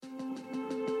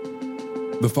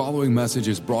The following message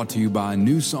is brought to you by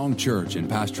New Song Church and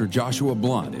Pastor Joshua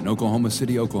Blunt in Oklahoma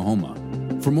City, Oklahoma.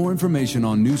 For more information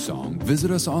on New Song,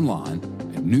 visit us online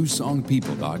at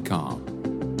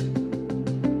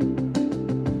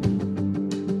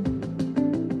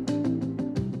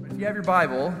newsongpeople.com. If you have your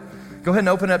Bible, go ahead and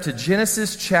open up to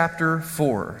Genesis chapter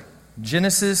 4.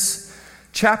 Genesis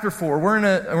chapter 4. We're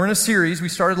in a series we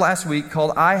started last week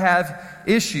called I Have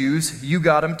Issues, You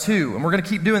Got Them Too. And we're going to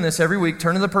keep doing this every week.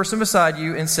 Turn to the person beside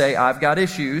you and say, I've got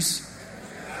issues.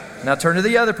 Now turn to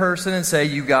the other person and say,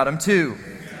 you got them too.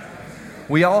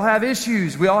 We all have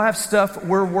issues. We all have stuff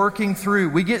we're working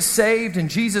through. We get saved and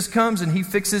Jesus comes and He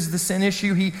fixes the sin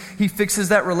issue. He fixes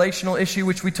that relational issue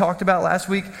which we talked about last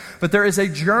week. But there is a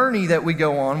journey that we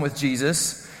go on with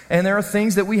Jesus, and there are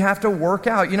things that we have to work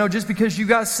out. You know, just because you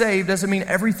got saved doesn't mean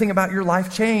everything about your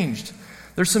life changed.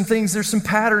 There's some things, there's some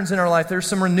patterns in our life. There's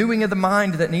some renewing of the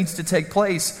mind that needs to take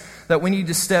place that we need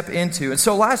to step into. And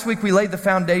so last week we laid the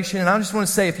foundation, and I just want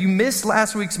to say, if you missed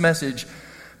last week's message,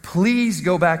 please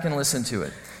go back and listen to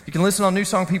it. You can listen on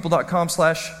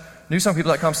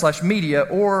newsongpeople.com/media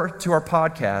or to our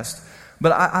podcast.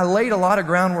 But I laid a lot of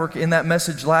groundwork in that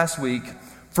message last week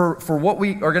for what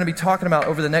we are going to be talking about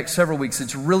over the next several weeks.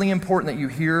 It's really important that you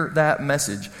hear that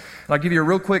message. And I'll give you a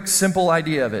real quick, simple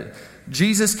idea of it.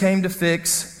 Jesus came to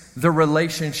fix the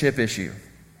relationship issue.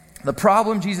 The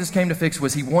problem Jesus came to fix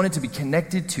was He wanted to be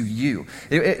connected to you.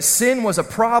 Sin was a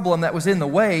problem that was in the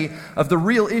way of the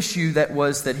real issue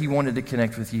that He wanted to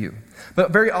connect with you. But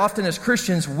very often as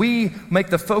Christians, we make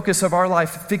the focus of our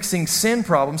life fixing sin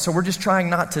problems, so we're just trying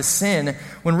not to sin,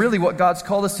 when really what God's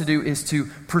called us to do is to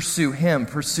pursue Him,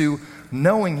 pursue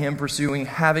knowing Him, pursuing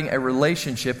having a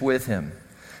relationship with Him.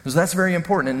 So that's very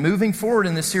important. And moving forward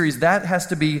in this series, that has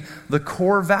to be the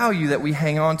core value that we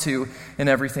hang on to in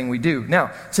everything we do.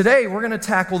 Now, today we're going to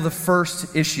tackle the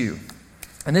first issue.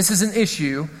 And this is an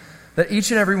issue that each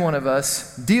and every one of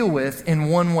us deal with in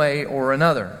one way or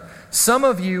another. Some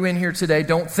of you in here today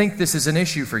don't think this is an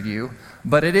issue for you,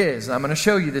 but it is. I'm going to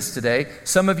show you this today.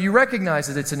 Some of you recognize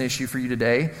that it's an issue for you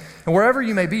today. And wherever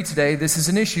you may be today, this is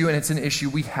an issue, and it's an issue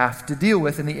we have to deal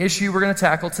with. And the issue we're going to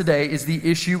tackle today is the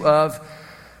issue of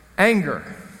anger.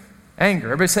 Anger.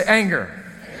 Everybody say anger.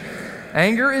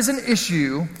 Anger is an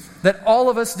issue that all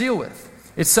of us deal with.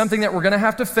 It's something that we're going to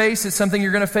have to face. It's something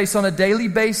you're going to face on a daily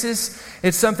basis.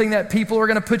 It's something that people are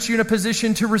going to put you in a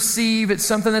position to receive. It's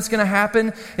something that's going to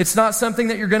happen. It's not something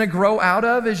that you're going to grow out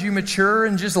of as you mature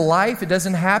in just life. It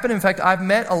doesn't happen. In fact, I've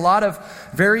met a lot of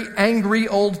very angry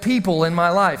old people in my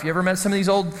life. You ever met some of these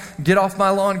old get off my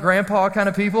lawn grandpa kind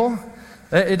of people?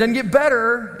 It doesn't get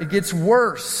better. It gets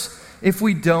worse if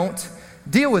we don't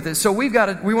deal with it. So we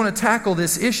want to tackle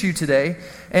this issue today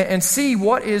and see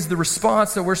what is the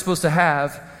response that we're supposed to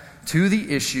have to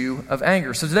the issue of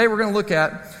anger. So today we're going to look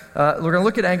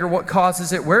at anger, what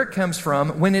causes it, where it comes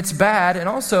from, when it's bad, and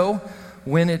also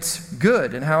when it's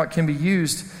good, and how it can be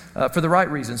used for the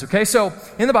right reasons. Okay, so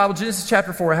in the Bible, Genesis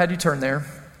chapter 4, I had you turn there.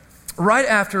 Right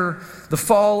after the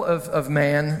fall of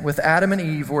man with Adam and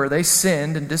Eve, where they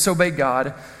sinned and disobeyed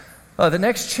God, the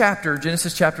next chapter,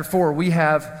 Genesis chapter 4, we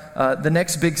have the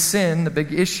next big sin, the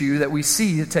big issue that we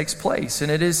see that takes place.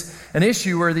 And it is an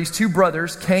issue where these two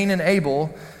brothers, Cain and Abel,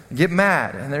 get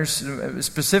mad. And there's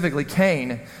specifically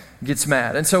Cain gets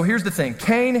mad. And so here's the thing.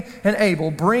 Cain and Abel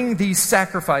bring these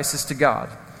sacrifices to God.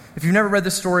 If you've never read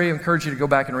this story, I encourage you to go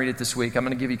back and read it this week. I'm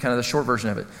going to give you kind of the short version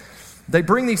of it. They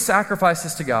bring these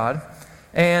sacrifices to God.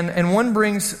 And one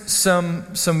brings some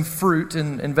fruit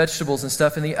and vegetables and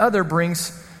stuff. And the other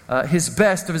brings his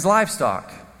best of his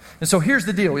livestock. And so here's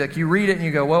the deal. Like, you read it and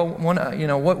you go, well,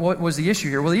 what was the issue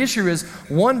here? Well, the issue is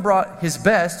one brought his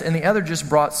best and the other just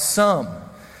brought some. And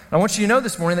I want you to know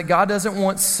this morning that God doesn't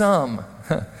want some.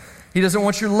 He doesn't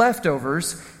want your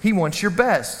leftovers. He wants your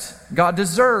best. God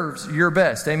deserves your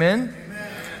best. Amen?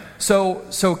 Amen.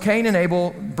 So Cain and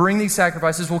Abel bring these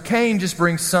sacrifices. Well, Cain just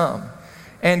brings some.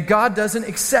 And God doesn't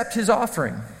accept his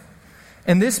offering.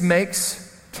 And this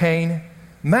makes Cain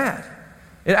mad.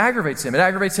 It aggravates him. It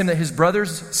aggravates him that his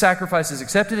brother's sacrifice is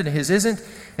accepted and his isn't,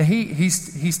 and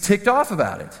he's ticked off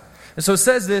about it. And so it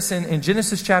says this in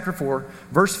Genesis chapter 4,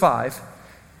 verse 5.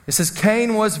 It says,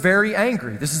 Cain was very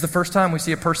angry. This is the first time we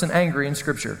see a person angry in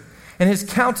Scripture. And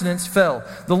his countenance fell.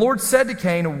 The Lord said to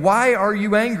Cain, why are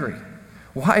you angry?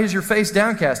 Why is your face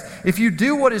downcast? If you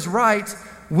do what is right,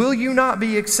 will you not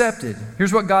be accepted?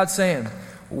 Here's what God's saying.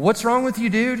 What's wrong with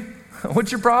you, dude?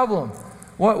 What's your problem?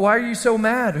 Why are you so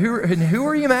mad? Who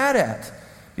are you mad at?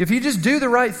 If you just do the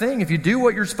right thing, if you do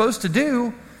what you're supposed to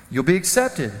do, you'll be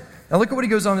accepted. Now look at what he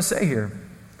goes on to say here.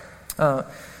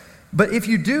 But if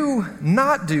you do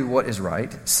not do what is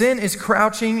right, sin is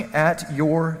crouching at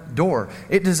your door.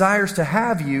 It desires to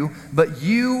have you, but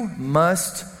you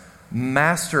must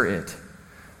master it.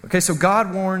 Okay, so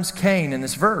God warns Cain in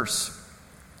this verse,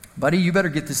 buddy, you better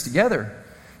get this together.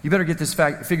 You better get this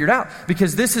figured out,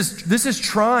 because this is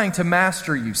trying to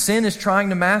master you. Sin is trying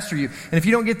to master you. And if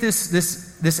you don't get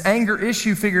this anger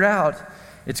issue figured out,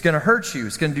 it's going to hurt you.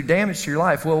 It's going to do damage to your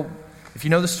life. Well, if you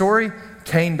know the story,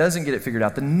 Cain doesn't get it figured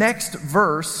out. The next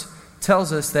verse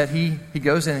tells us that he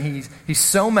goes in and he's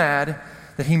so mad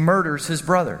that he murders his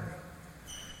brother.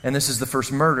 And this is the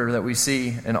first murder that we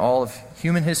see in all of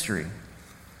human history.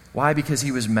 Why? Because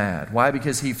he was mad. Why?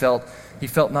 Because he felt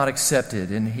not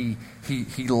accepted, and he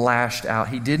lashed out.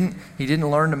 He didn't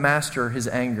learn to master his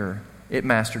anger. It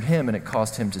mastered him, and it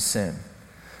caused him to sin.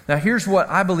 Now, here's what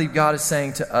I believe God is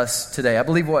saying to us today. I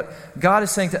believe what God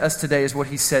is saying to us today is what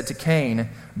he said to Cain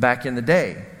back in the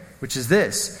day, which is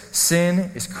this: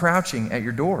 sin is crouching at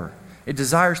your door. It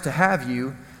desires to have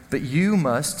you, but you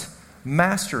must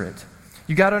master it.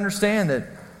 You got to understand that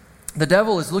the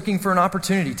devil is looking for an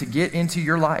opportunity to get into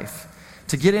your life,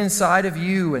 to get inside of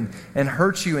you and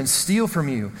hurt you and steal from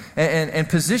you and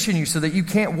position you so that you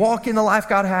can't walk in the life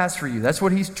God has for you. That's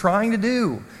what he's trying to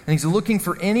do. And he's looking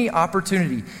for any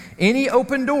opportunity, any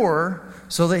open door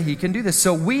so that he can do this.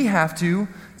 So we have to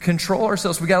control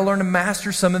ourselves. We got to learn to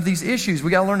master some of these issues.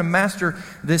 We got to learn to master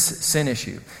this sin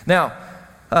issue. Now,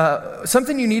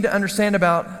 something you need to understand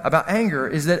about anger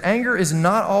is that anger is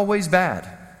not always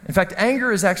bad. In fact,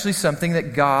 anger is actually something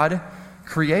that God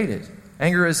created.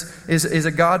 Anger is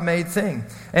a God-made thing.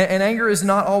 And anger is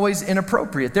not always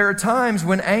inappropriate. There are times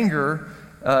when anger,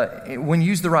 when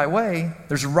used the right way,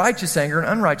 there's righteous anger and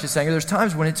unrighteous anger. There's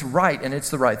times when it's right and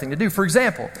it's the right thing to do. For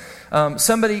example,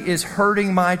 somebody is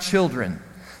hurting my children.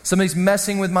 Somebody's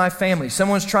messing with my family.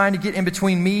 Someone's trying to get in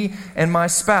between me and my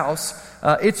spouse.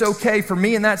 It's okay for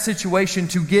me in that situation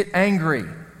to get angry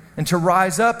and to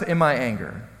rise up in my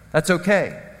anger. That's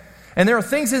okay. And there are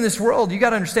things in this world, you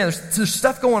got to understand, there's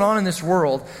stuff going on in this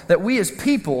world that we as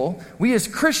people, we as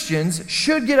Christians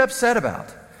should get upset about.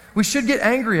 We should get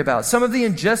angry about some of the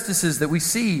injustices that we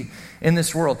see in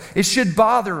this world. It should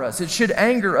bother us. It should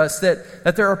anger us that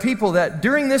there are people that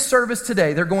during this service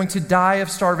today, they're going to die of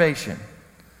starvation.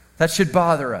 That should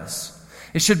bother us.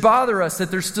 It should bother us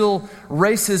that there's still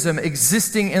racism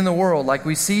existing in the world like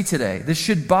we see today. This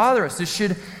should bother us.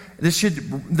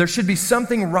 There should be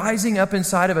something rising up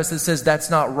inside of us that says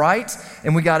that's not right,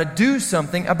 and we got to do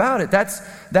something about it.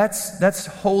 That's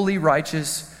holy,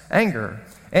 righteous anger.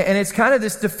 And it's kind of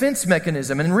this defense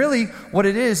mechanism. And really what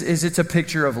it is it's a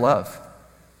picture of love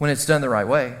when it's done the right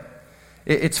way.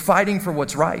 It's fighting for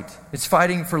what's right. It's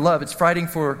fighting for love. It's fighting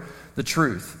for the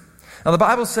truth. Now the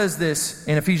Bible says this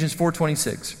in Ephesians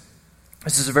 4:26.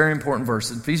 This is a very important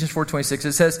verse. In Ephesians 4:26,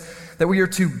 it says that we are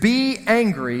to be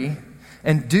angry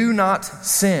and do not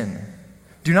sin.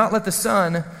 Do not let the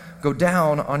sun go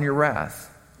down on your wrath.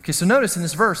 Okay, so notice in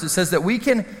this verse, it says that we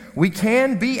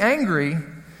can be angry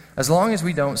as long as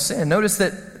we don't sin. Notice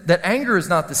that anger is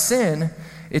not the sin,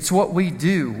 it's what we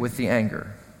do with the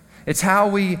anger. It's how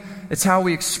we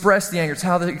express the anger. It's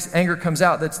how the anger comes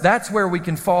out. That's where we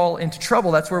can fall into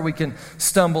trouble. That's where we can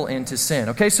stumble into sin.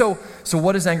 Okay, so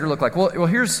what does anger look like? Well,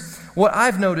 here's what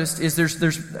I've noticed is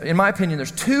there's in my opinion,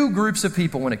 there's two groups of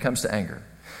people when it comes to anger.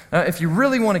 If you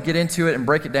really want to get into it and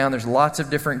break it down, there's lots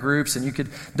of different groups, and you could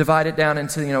divide it down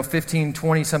into 15,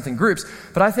 20-something groups.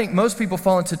 But I think most people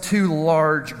fall into two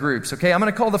large groups. Okay, I'm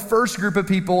going to call the first group of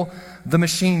people the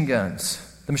machine guns.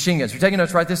 The machine guns. If you're taking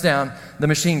notes, write this down. The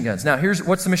machine guns. Now,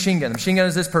 what's the machine gun? The machine gun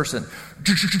is this person.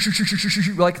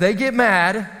 Like they get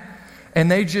mad and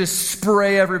they just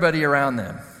spray everybody around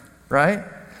them, right?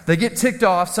 They get ticked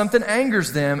off, something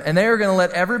angers them, and they are going to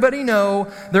let everybody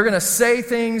know. They're going to say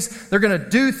things, they're going to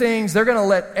do things, they're going to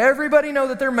let everybody know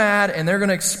that they're mad, and they're going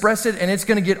to express it, and it's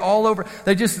going to get all over.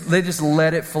 They just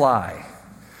let it fly.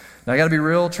 Now, I got to be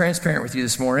real transparent with you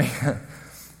this morning.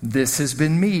 This has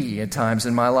been me at times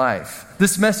in my life.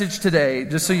 This message today,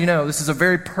 just so you know, this is a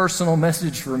very personal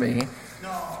message for me,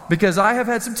 because I have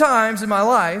had some times in my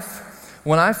life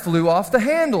when I flew off the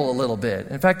handle a little bit.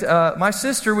 In fact, my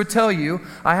sister would tell you,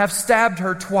 I have stabbed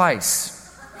her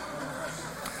twice.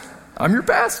 I'm your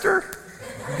pastor.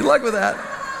 Good luck with that.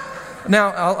 Now,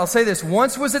 I'll say this.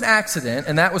 Once was an accident,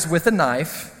 and that was with a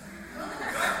knife.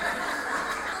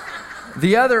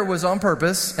 The other was on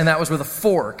purpose, and that was with a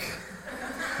fork.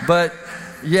 But,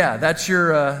 yeah, that's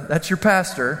your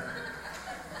pastor.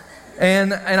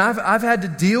 And I've had to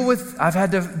deal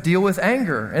with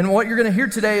anger. And what you're going to hear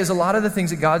today is a lot of the things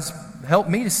that God's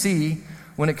helped me to see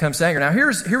when it comes to anger. Now, here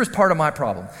was part of my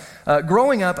problem.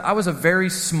 Growing up, I was a very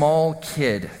small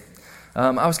kid.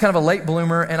 I was kind of a late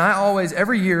bloomer, and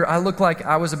every year, I looked like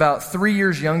I was about 3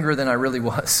 years younger than I really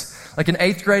was. Like in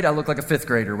 8th grade, I looked like a 5th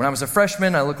grader. When I was a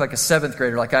freshman, I looked like a 7th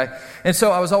grader. And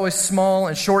so I was always small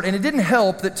and short, and it didn't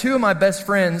help that 2 of my best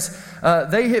friends,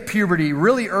 they hit puberty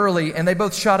really early, and they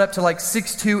both shot up to like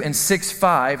 6'2" and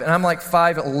 6'5", and I'm like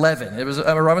 5'11".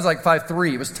 I was like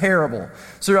 5'3". It was terrible.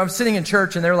 So I'm sitting in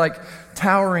church, and they're like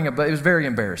towering above. It was very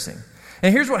embarrassing.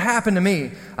 And here's what happened to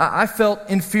me. I felt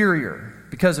inferior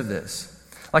because of this.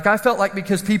 Like I felt like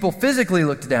because people physically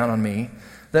looked down on me,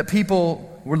 that people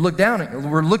were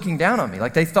looking down on me,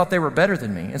 like they thought they were better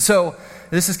than me. And so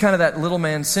this is kind of that little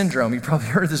man syndrome. You probably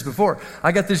heard this before.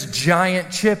 I got this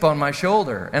giant chip on my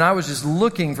shoulder, and I was just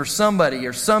looking for somebody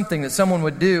or something that someone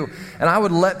would do, and I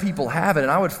would let people have it,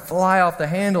 and I would fly off the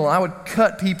handle, and I would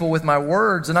cut people with my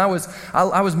words, and I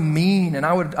was mean, and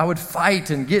I would fight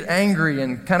and get angry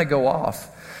and kind of go off.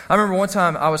 I remember one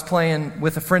time I was playing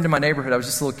with a friend in my neighborhood. I was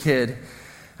just a little kid,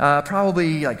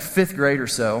 probably like 5th grade or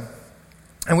so.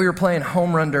 And we were playing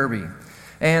home run derby.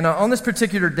 And on this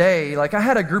particular day, like I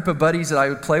had a group of buddies that I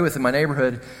would play with in my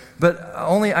neighborhood, but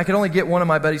I could only get one of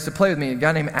my buddies to play with me, a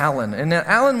guy named Alan. And now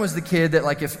Alan was the kid that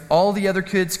like if all the other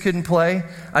kids couldn't play,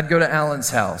 I'd go to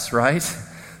Alan's house, right?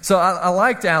 So I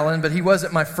liked Alan, but he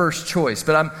wasn't my first choice.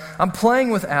 But I'm playing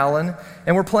with Alan,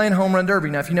 and we're playing home run derby.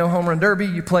 Now, if you know home run derby,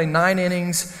 you play 9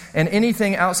 innings, and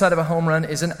anything outside of a home run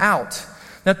is an out.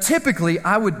 Now, typically,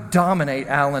 I would dominate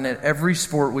Alan at every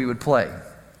sport we would play.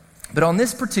 But on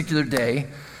this particular day,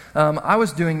 I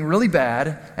was doing really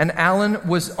bad, and Alan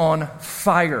was on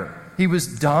fire. He was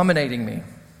dominating me.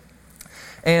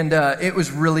 And it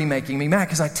was really making me mad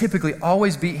because I typically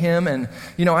always beat him, and,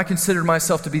 I considered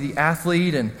myself to be the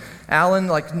athlete, and Alan,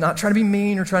 like, not trying to be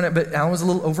mean but Alan was a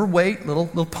little overweight,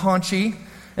 little paunchy.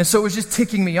 And so it was just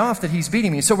ticking me off that he's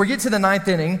beating me. So we get to the 9th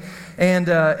inning, and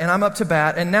I'm up to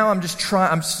bat, and now I'm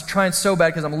trying so bad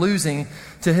because I'm losing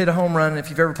to hit a home run. And if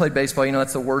you've ever played baseball, you know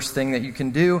that's the worst thing that you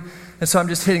can do. And so I'm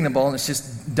just hitting the ball, and it's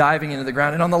just diving into the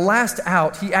ground. And on the last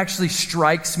out, he actually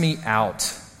strikes me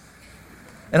out.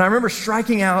 And I remember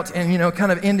striking out and,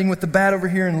 kind of ending with the bat over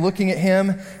here and looking at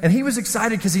him. And he was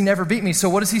excited because he never beat me. So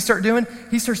what does he start doing?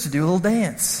 He starts to do a little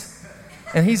dance.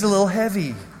 And he's a little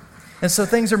heavy. And so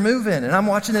things are moving, and I'm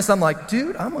watching this. I'm like,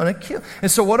 dude, I'm going to kill. And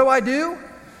so what do?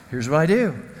 Here's what I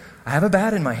do. I have a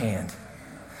bat in my hand.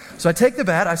 So I take the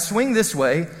bat, I swing this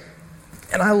way,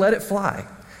 and I let it fly.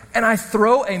 And I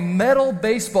throw a metal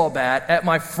baseball bat at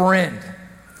my friend.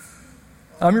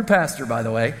 I'm your pastor, by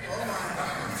the way.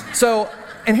 So,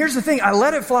 and here's the thing. I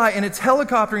let it fly, and it's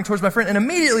helicoptering towards my friend. And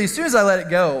immediately, as soon as I let it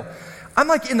go, I'm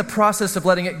like in the process of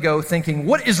letting it go, thinking,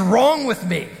 what is wrong with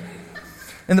me?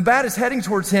 And the bat is heading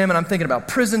towards him, and I'm thinking about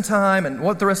prison time and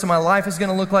what the rest of my life is going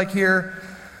to look like here.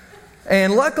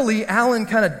 And luckily, Alan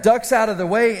kind of ducks out of the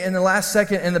way in the last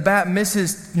second, and the bat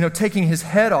misses, taking his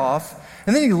head off.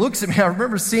 And then he looks at me. I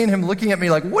remember seeing him looking at me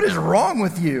like, what is wrong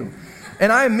with you?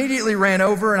 And I immediately ran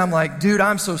over, and I'm like, dude,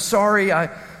 I'm so sorry. I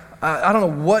don't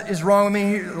know what is wrong with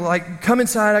me. Like, come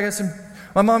inside.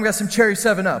 My mom got some cherry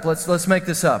 7-Up. Let's make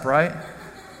this up, right?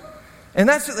 And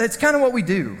that's kind of what we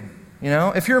do.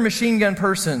 If you're a machine gun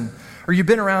person or you've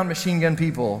been around machine gun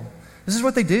people, this is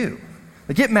what they do.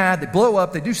 They get mad, they blow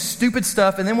up, they do stupid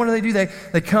stuff, and then what do?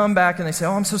 They come back and they say,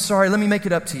 oh, I'm so sorry, let me make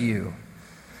it up to you.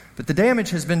 But the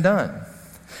damage has been done.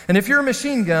 And if you're a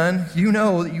machine gun, you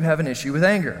know that you have an issue with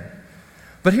anger.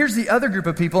 But here's the other group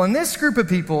of people, and this group of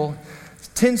people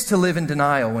tends to live in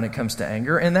denial when it comes to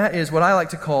anger, and that is what I like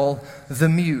to call the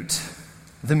mute.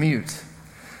 The mute.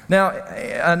 Now,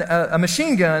 a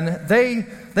machine gun, they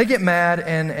get mad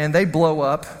and they blow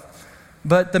up,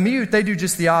 but the mute, they do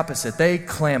just the opposite. They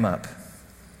clam up.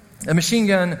 A machine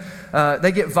gun,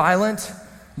 they get violent,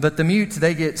 but the mute,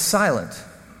 they get silent.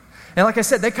 And like I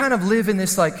said, they kind of live in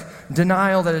this like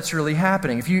denial that it's really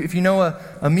happening. If you know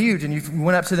a mute and you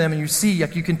went up to them and you see,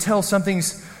 like you can tell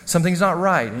something's not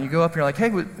right, and you go up and you're like,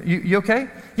 hey, you okay?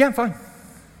 Yeah, I'm fine.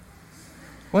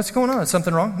 What's going on? Is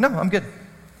something wrong? No, I'm good.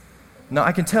 No,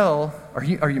 I can tell. Are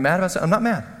you mad about something? I'm not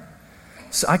mad.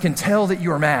 So I can tell that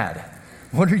you are mad.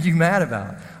 What are you mad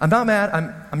about? I'm not mad.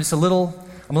 I'm just a little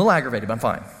aggravated, but I'm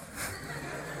fine.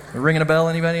 Ringing a bell,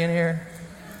 anybody in here?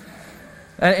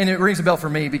 And it rings a bell for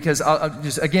me because I'll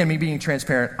just, again, me being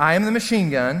transparent, I am the machine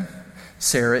gun.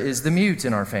 Sarah is the mute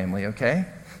in our family, okay?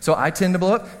 So I tend to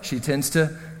blow up. She tends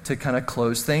to kind of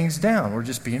close things down. We're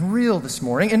just being real this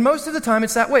morning. And most of the time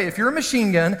it's that way. If you're a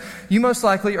machine gun, you most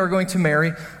likely are going to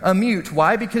marry a mute.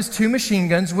 Why? Because 2 machine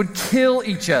guns would kill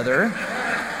each other.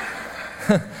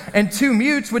 And 2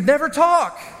 mutes would never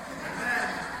talk.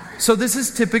 So this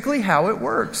is typically how it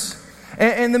works.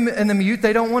 And the mute,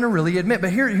 they don't want to really admit.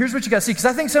 But here's what you got to see. Because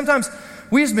I think sometimes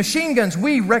we as machine guns,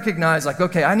 we recognize like,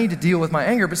 okay, I need to deal with my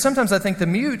anger. But sometimes I think the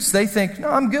mutes, they think, no,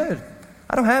 I'm good.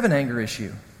 I don't have an anger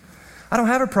issue. I don't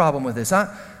have a problem with this.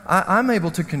 I'm able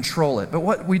to control it. But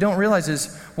what we don't realize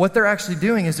is what they're actually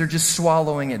doing is they're just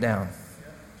swallowing it down.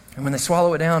 And when they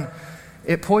swallow it down,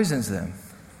 it poisons them.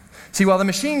 See, while the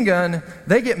machine gun,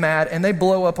 they get mad and they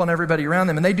blow up on everybody around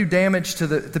them and they do damage to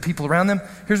the people around them.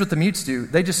 Here's what the mutes do.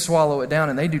 They just swallow it down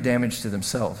and they do damage to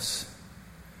themselves.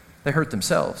 They hurt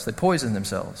themselves. They poison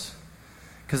themselves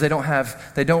because they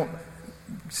don't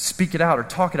speak it out or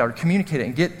talk it out or communicate it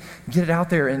and get it out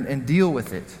there and deal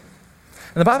with it.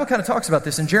 And the Bible kind of talks about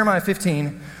this. In Jeremiah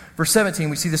 15, verse 17,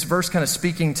 we see this verse kind of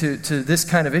speaking to this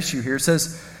kind of issue here. It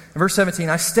says in verse 17,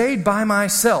 I stayed by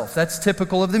myself. That's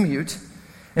typical of the mute.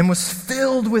 And was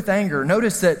filled with anger.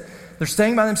 Notice that they're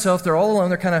staying by themselves. They're all alone.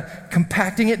 They're kind of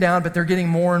compacting it down, but they're getting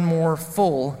more and more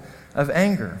full of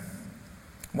anger.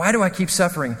 Why do I keep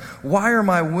suffering? Why are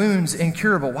my wounds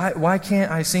incurable? Why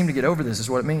can't I seem to get over this is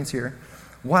what it means here.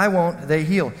 Why won't they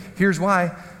heal? Here's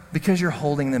why. Because you're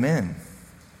holding them in.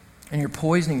 And you're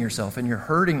poisoning yourself. And you're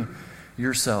hurting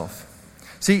yourself.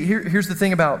 See, here's the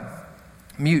thing about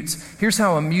mutes. Here's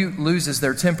how a mute loses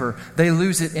their temper. They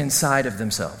lose it inside of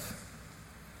themselves.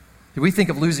 We think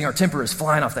of losing our temper as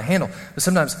flying off the handle, but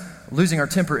sometimes losing our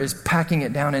temper is packing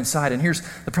it down inside. And here's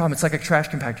the problem. It's like a trash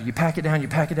compactor. You pack it down, you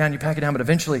pack it down, you pack it down, but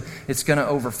eventually it's going to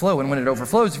overflow. And when it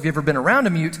overflows, if you've ever been around a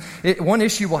mute, one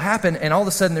issue will happen, and all of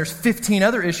a sudden there's 15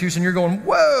 other issues, and you're going,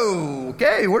 whoa,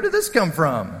 okay, where did this come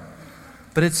from?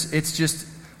 But it's just,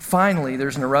 finally,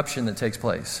 there's an eruption that takes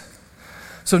place.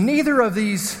 So neither of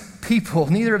these people,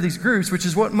 neither of these groups, which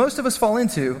is what most of us fall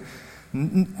into,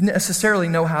 necessarily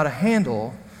know how to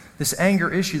handle this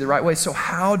anger issue the right way. So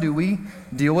how do we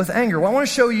deal with anger? Well, I want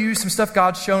to show you some stuff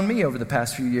God's shown me over the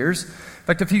past few years. In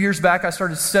fact, a few years back, I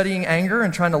started studying anger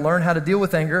and trying to learn how to deal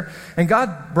with anger. And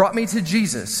God brought me to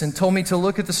Jesus and told me to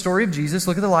look at the story of Jesus,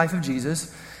 look at the life of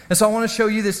Jesus. And so I want to show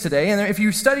you this today. And if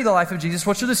you study the life of Jesus,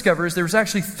 what you'll discover is there was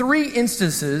actually 3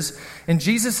 instances in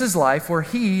Jesus' life where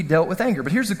he dealt with anger.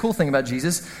 But here's the cool thing about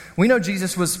Jesus. We know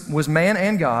Jesus was man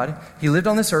and God. He lived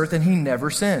on this earth and he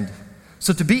never sinned.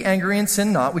 So to be angry and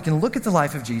sin not, we can look at the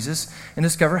life of Jesus and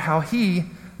discover how he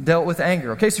dealt with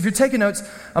anger. Okay, so if you're taking notes,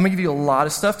 I'm going to give you a lot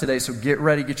of stuff today. So get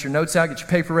ready, get your notes out, get your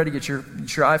paper ready, get your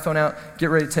iPhone out,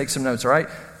 get ready to take some notes, all right?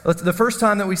 The first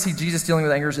time that we see Jesus dealing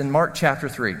with anger is in Mark chapter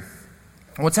 3. And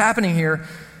what's happening here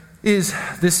is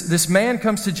this man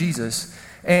comes to Jesus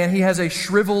and he has a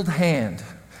shriveled hand.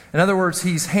 In other words,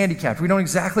 he's handicapped. We don't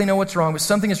exactly know what's wrong, but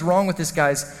something is wrong with this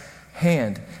guy's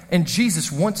hand. And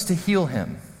Jesus wants to heal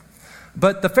him.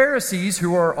 But the Pharisees,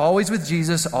 who are always with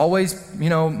Jesus, always,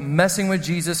 messing with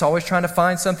Jesus, always trying to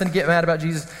find something to get mad about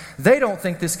Jesus, they don't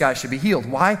think this guy should be healed.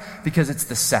 Why? Because it's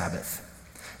the Sabbath.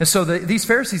 And so these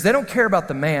Pharisees, they don't care about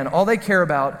the man. All they care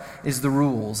about is the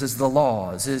rules, is the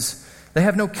laws, they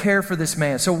have no care for this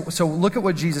man. So look at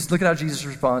how Jesus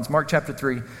responds. Mark chapter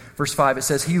 3, verse 5, it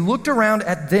says, he looked around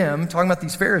at them, talking about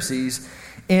these Pharisees,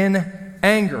 in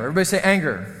anger. Everybody say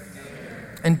anger.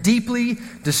 And deeply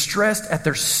distressed at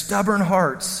their stubborn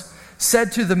hearts,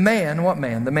 said to the man, what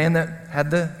man? The man that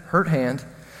had the hurt hand,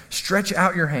 stretch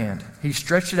out your hand. He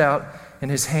stretched it out,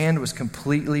 and his hand was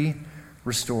completely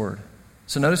restored.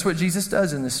 So notice what Jesus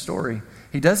does in this story.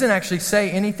 He doesn't actually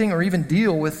say anything or even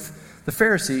deal with the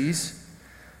Pharisees.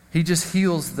 He just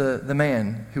heals the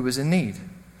man who was in need.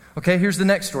 Okay, here's the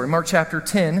next story. Mark chapter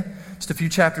 10, just a few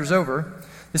chapters over.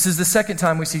 This is the second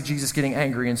time we see Jesus getting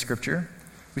angry in Scripture.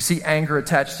 We see anger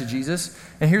attached to Jesus.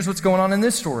 And here's what's going on in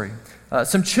this story.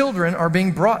 Some children are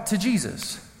being brought to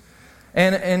Jesus.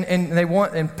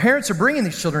 And parents are bringing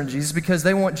these children to Jesus because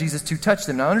they want Jesus to touch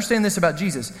them. Now, understand this about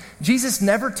Jesus. Jesus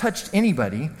never touched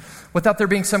anybody without there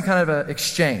being some kind of an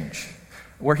exchange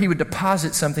where he would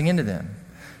deposit something into them.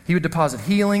 He would deposit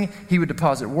healing. He would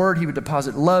deposit word. He would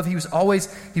deposit love. He was always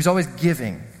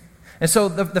giving. And so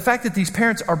the fact that these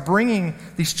parents are bringing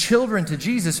these children to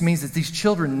Jesus means that these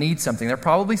children need something. They're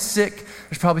probably sick.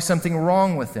 There's probably something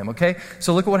wrong with them, okay?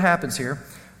 So look at what happens here.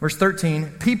 Verse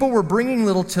 13, people were bringing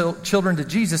little children to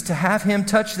Jesus to have him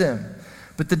touch them,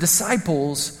 but the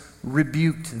disciples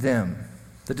rebuked them.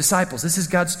 The disciples, this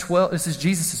is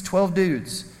Jesus' 12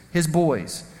 dudes, his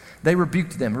boys. They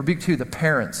rebuked them. Rebuked who? The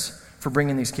parents for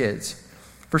bringing these kids.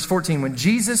 Verse 14, when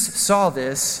Jesus saw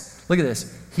this, look at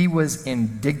this, he was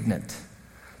indignant.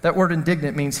 That word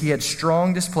indignant means he had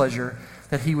strong displeasure,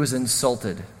 that he was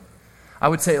insulted. I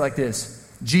would say it like this,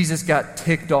 Jesus got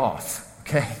ticked off,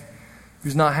 okay? He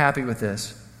was not happy with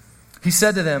this. He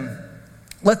said to them,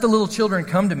 Let the little children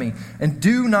come to me, and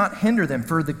do not hinder them,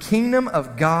 for the kingdom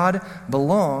of God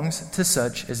belongs to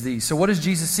such as these. So what does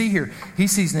Jesus see here? He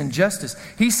sees an injustice.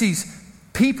 He sees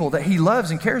people that he loves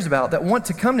and cares about that want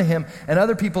to come to him, and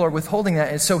other people are withholding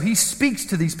that. And so he speaks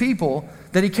to these people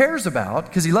that he cares about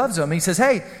because he loves them. He says,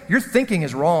 hey, your thinking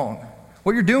is wrong.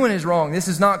 What you're doing is wrong. This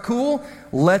is not cool.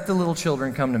 Let the little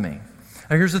children come to me.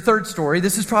 Now here's the third story.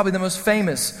 This is probably the most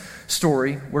famous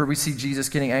story where we see Jesus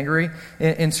getting angry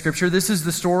in Scripture. This is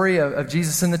the story of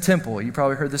Jesus in the temple. You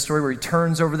probably heard this story where he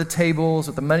turns over the tables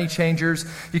with the money changers.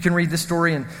 You can read this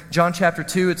story in John chapter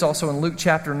 2. It's also in Luke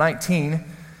chapter 19.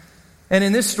 And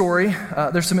in this story,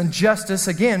 there's some injustice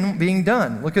again being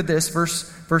done. Look at this, verse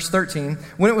 13.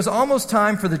 When it was almost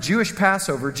time for the Jewish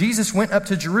Passover, Jesus went up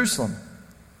to Jerusalem.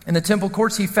 In the temple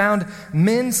courts, he found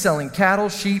men selling cattle,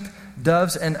 sheep,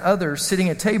 doves, and others sitting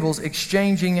at tables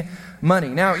exchanging money.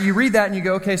 Now, you read that and you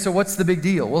go, okay, so what's the big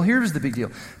deal? Well, here's the big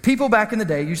deal. People back in the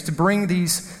day used to bring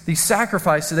these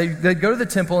sacrifices. They'd go to the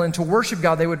temple, and to worship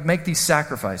God, they would make these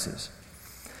sacrifices.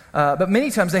 But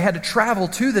many times they had to travel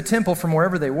to the temple from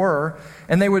wherever they were,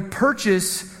 and they would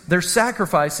purchase their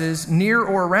sacrifices near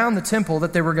or around the temple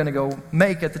that they were going to go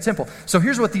make at the temple. So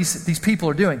here's what these people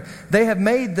are doing. They have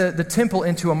made the temple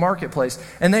into a marketplace,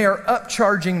 and they are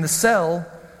upcharging the sale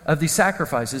of these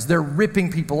sacrifices. They're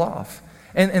ripping people off.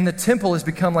 And the temple has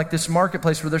become like this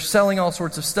marketplace where they're selling all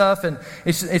sorts of stuff, and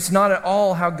it's not at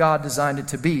all how God designed it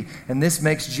to be. And this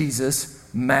makes Jesus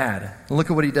mad. Look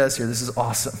at what he does here. This is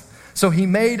awesome. So he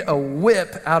made a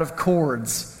whip out of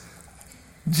cords.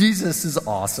 Jesus is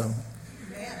awesome.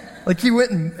 Like he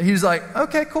was like,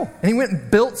 okay, cool. And he went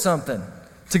and built something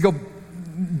to go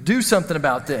do something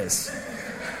about this.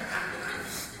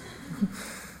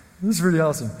 This is pretty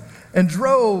awesome. And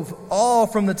drove all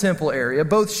from the temple area,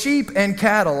 both sheep and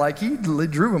cattle. Like he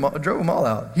drove them all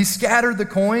out. He scattered the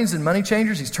coins and money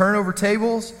changers. He's turned over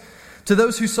tables. To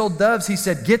those who sold doves, he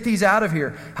said, get these out of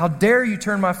here. How dare you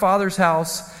turn my Father's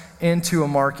house into a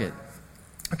market?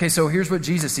 Okay, so here's what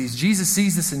Jesus sees. Jesus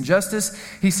sees this injustice.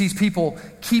 He sees people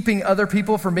keeping other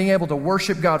people from being able to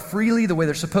worship God freely the way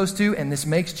they're supposed to, and this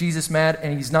makes Jesus mad,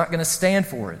 and he's not going to stand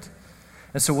for it.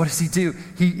 And so what does he do?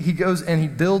 He goes and he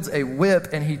builds a whip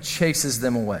and he chases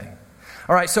them away.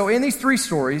 All right, so in these three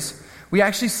stories, we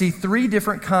actually see three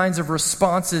different kinds of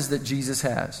responses that Jesus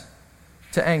has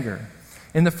to anger.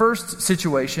 In the first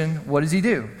situation, what does he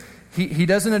do? He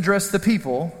doesn't address the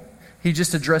people, he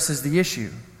just addresses the issue.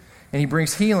 And he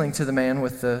brings healing to the man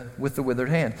with the withered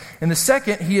hand. In the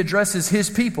second, he addresses his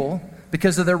people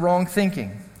because of their wrong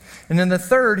thinking. And in the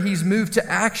third, he's moved to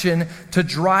action to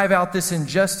drive out this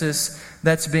injustice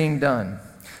that's being done.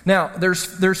 Now,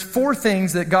 there's four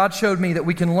things that God showed me that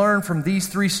we can learn from these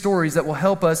three stories that will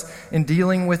help us in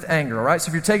dealing with anger. All right, so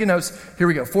if you're taking notes, here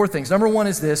we go. Four things. Number one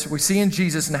is this. We see in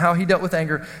Jesus and how he dealt with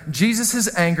anger.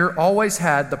 Jesus' anger always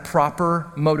had the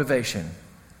proper motivation.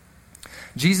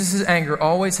 Jesus' anger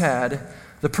always had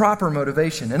the proper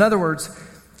motivation. In other words,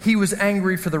 he was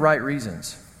angry for the right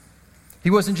reasons. He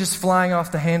wasn't just flying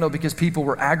off the handle because people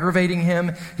were aggravating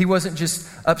him. He wasn't just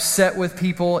upset with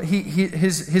people.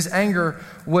 His anger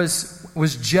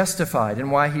was justified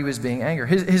in why he was being angry.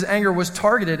 His anger was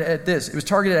targeted at this. It was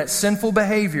targeted at sinful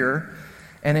behavior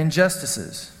and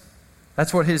injustices.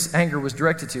 That's what his anger was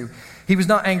directed to. He was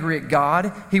not angry at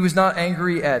God. He was not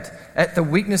angry at the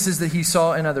weaknesses that he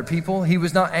saw in other people. He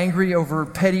was not angry over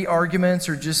petty arguments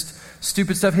or just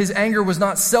stupid stuff. His anger was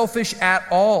not selfish at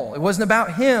all. It wasn't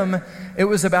about him. It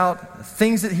was about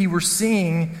things that he was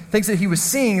seeing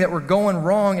that were going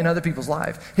wrong in other people's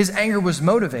lives. His anger was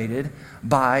motivated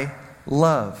by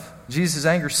love. Jesus'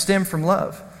 anger stemmed from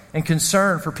love and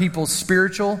concern for people's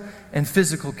spiritual and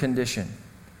physical condition.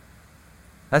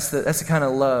 That's the kind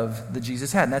of love that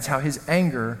Jesus had, and that's how his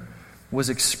anger was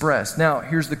expressed. Now,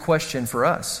 here's the question for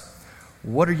us.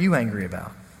 What are you angry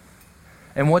about?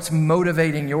 And what's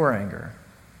motivating your anger?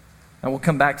 And we'll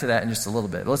come back to that in just a little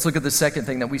bit. Let's look at the second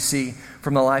thing that we see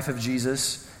from the life of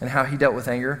Jesus and how he dealt with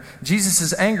anger.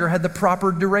 Jesus' anger had the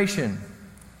proper duration.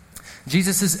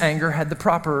 Jesus' anger had the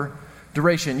proper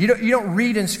duration. You don't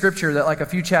read in Scripture that like a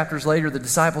few chapters later the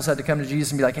disciples had to come to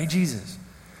Jesus and be like, hey, Jesus,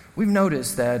 we've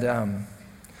noticed that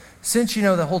since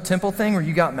the whole temple thing where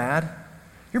you got mad,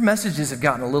 your messages have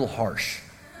gotten a little harsh.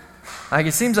 Like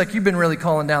it seems like you've been really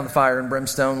calling down the fire and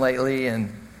brimstone lately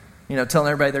and,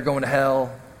 telling everybody they're going to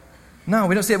hell. No,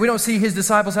 we don't see it. We don't see his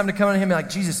disciples having to come to him and be like,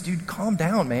 Jesus, dude, calm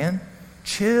down, man.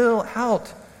 Chill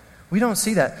out. We don't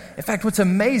see that. In fact, what's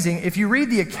amazing, if you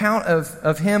read the account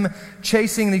of him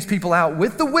chasing these people out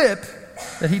with the whip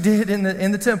that he did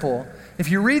in the temple, if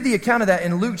you read the account of that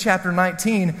in Luke chapter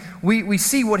 19, we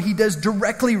see what he does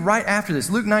directly right after this.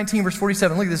 Luke 19, verse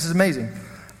 47. Look, this is amazing.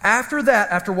 After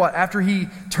that, after what? After he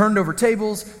turned over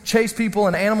tables, chased people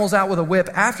and animals out with a whip,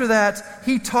 after that,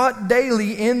 he taught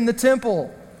daily in the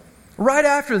temple. Right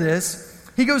after this,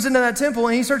 he goes into that temple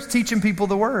and he starts teaching people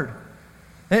the word.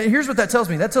 And here's what that tells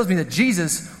me. That tells me that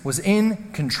Jesus was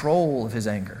in control of his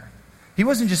anger. He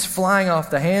wasn't just flying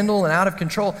off the handle and out of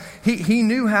control. He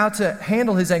knew how to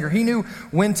handle his anger. He knew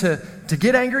when to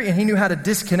get angry, and he knew how to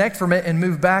disconnect from it and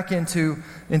move back into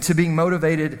being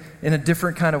motivated in a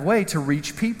different kind of way to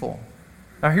reach people.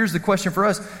 Now, here's the question for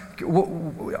us.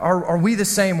 Are we the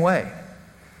same way?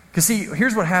 Because see,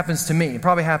 here's what happens to me. It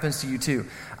probably happens to you too.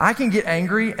 I can get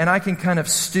angry and I can kind of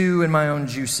stew in my own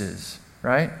juices,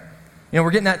 right? You know,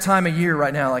 we're getting that time of year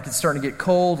right now. Like, it's starting to get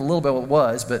cold, a little bit it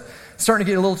was, but it's starting to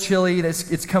get a little chilly.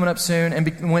 It's coming up soon.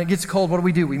 And when it gets cold, what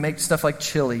do? We make stuff like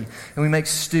chili, and we make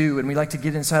stew, and we like to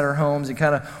get inside our homes and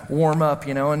kind of warm up,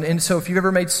 you know. And so if you've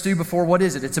ever made stew before, what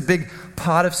is it? It's a big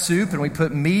pot of soup, and we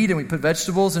put meat, and we put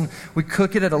vegetables, and we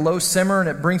cook it at a low simmer, and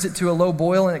it brings it to a low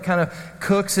boil, and it kind of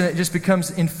cooks, and it just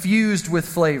becomes infused with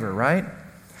flavor, right?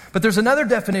 But there's another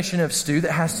definition of stew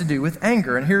that has to do with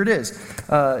anger, and here it is.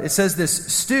 It says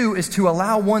this: stew is to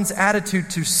allow one's attitude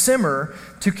to simmer,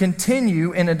 to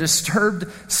continue in a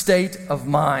disturbed state of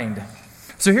mind.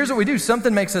 So here's what we do.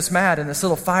 Something makes us mad, and this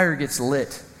little fire gets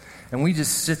lit, and we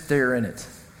just sit there in it.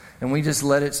 And we just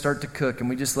let it start to cook, and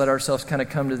we just let ourselves kind of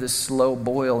come to this slow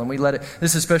boil, and we let it,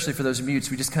 this is especially for those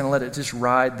mutes, we just kind of let it just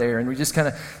ride there, and we just kind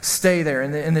of stay there,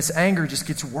 and this anger just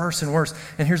gets worse and worse.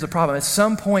 And here's the problem. At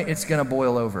some point, it's going to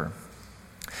boil over.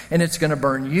 And it's going to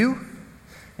burn you,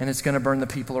 and it's going to burn the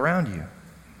people around you.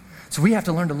 So we have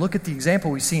to learn to look at the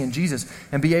example we see in Jesus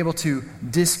and be able to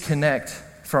disconnect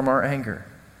from our anger.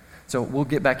 So we'll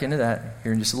get back into that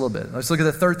here in just a little bit. Let's look at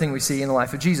the third thing we see in the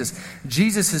life of Jesus.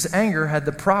 Jesus' anger had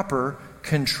the proper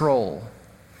control.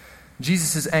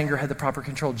 Jesus' anger had the proper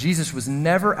control. Jesus was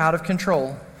never out of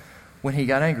control when he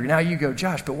got angry. Now you go,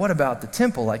 Josh, but what about the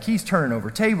temple? Like, he's turning over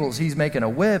tables, he's making a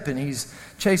whip, and he's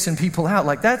chasing people out.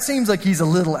 Like, that seems like he's a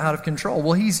little out of control.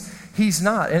 Well, he's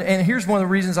not. And here's one of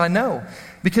the reasons I know.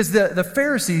 Because the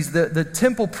Pharisees, the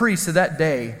temple priests of that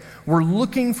day, were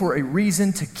looking for a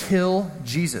reason to kill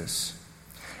Jesus.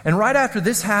 And right after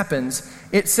this happens,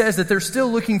 it says that they're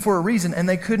still looking for a reason, and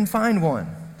they couldn't find one.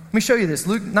 Let me show you this.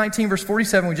 Luke 19, verse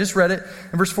 47, we just read it.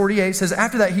 And verse 48 says,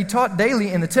 after that he taught daily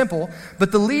in the temple,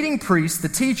 but the leading priests, the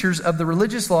teachers of the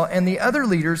religious law, and the other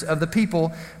leaders of the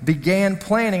people began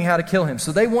planning how to kill him.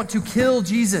 So they want to kill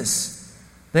Jesus.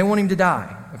 They want him to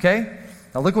die, okay?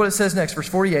 Now look what it says next, verse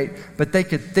 48. But they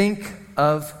could think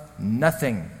of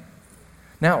nothing.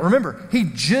 Now remember, he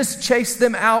just chased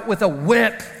them out with a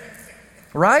whip,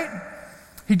 right?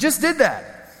 He just did that.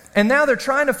 And now they're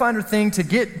trying to find a thing to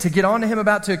get onto him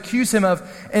about, to accuse him of.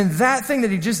 And that thing that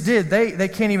he just did, they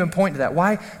can't even point to that.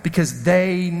 Why? Because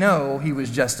they know he was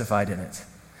justified in it.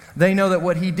 They know that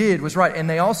what he did was right. And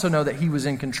they also know that he was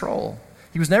in control.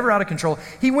 He was never out of control.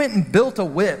 He went and built a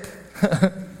whip.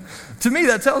 To me,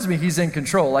 that tells me he's in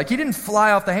control. Like, he didn't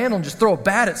fly off the handle and just throw a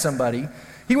bat at somebody.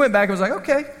 He went back and was like,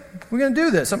 okay, we're going to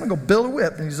do this. I'm going to go build a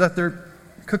whip. And he's out there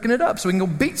cooking it up so we can go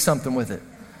beat something with it.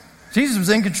 Jesus was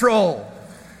in control.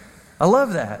 I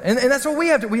love that. And that's what we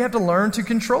have to. We have to learn to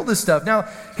control this stuff. Now,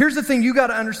 here's the thing you got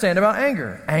to understand about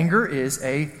anger. Anger is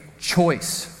a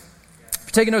choice. If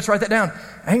you're taking notes, write that down.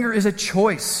 Anger is a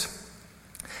choice.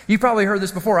 You've probably heard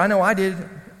this before. I know I did.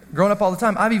 Growing up all the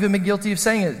time. I've even been guilty of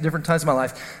saying it at different times in my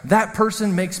life. That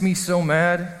person makes me so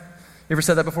mad. You ever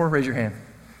said that before? Raise your hand.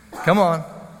 Come on.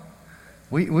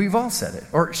 We've all said it.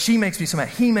 Or she makes me so mad.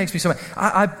 He makes me so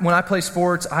mad. When I play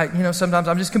sports, sometimes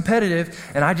I'm just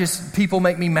competitive, and people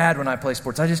make me mad when I play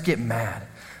sports. I just get mad.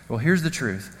 Well, here's the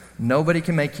truth. Nobody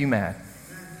can make you mad.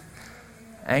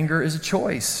 Anger is a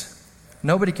choice.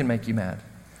 Nobody can make you mad.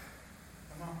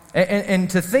 And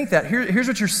to think that, here's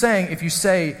what you're saying. If you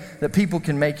say that people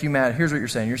can make you mad, here's what you're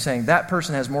saying. You're saying that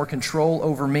person has more control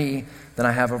over me than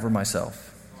I have over myself.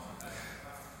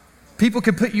 People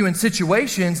can put you in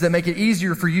situations that make it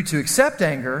easier for you to accept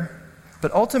anger,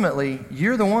 but ultimately,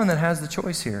 you're the one that has the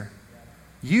choice here.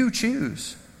 You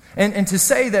choose. And to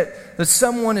say that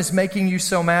someone is making you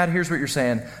so mad, here's what you're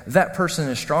saying. That person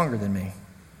is stronger than me.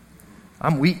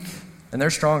 I'm weak, and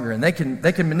they're stronger, and they can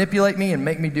manipulate me and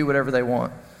make me do whatever they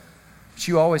want. But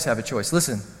you always have a choice.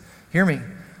 Listen, hear me.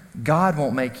 God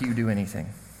won't make you do anything.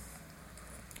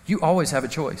 You always have a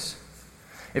choice.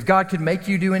 If God could make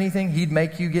you do anything, he'd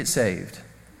make you get saved.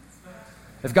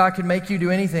 If God could make you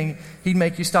do anything, he'd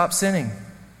make you stop sinning.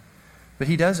 But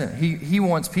he doesn't. He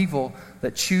wants people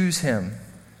that choose him.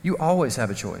 You always have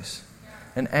a choice.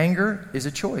 And anger is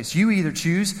a choice. You either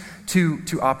choose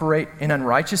to operate in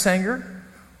unrighteous anger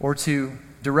or to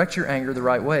direct your anger the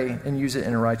right way and use it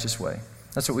in a righteous way.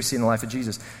 That's what we see in the life of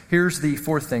Jesus. Here's the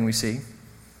fourth thing we see.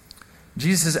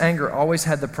 Jesus' anger always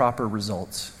had the proper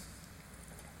results.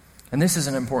 And this is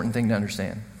an important thing to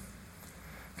understand.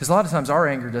 Because a lot of times our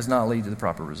anger does not lead to the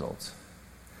proper results.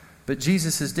 But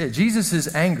Jesus' did.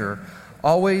 Jesus' anger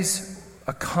always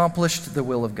accomplished the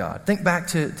will of God. Think back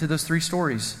to those three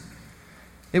stories.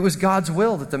 It was God's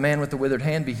will that the man with the withered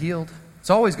hand be healed. It's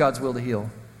always God's will to heal.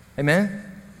 Amen?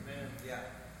 Amen. Yeah.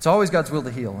 It's always God's will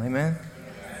to heal. Amen?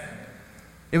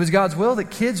 It was God's will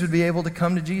that kids would be able to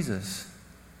come to Jesus.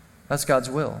 That's God's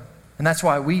will. And that's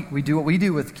why we do what we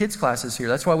do with kids classes here.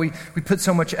 That's why we put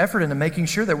so much effort into making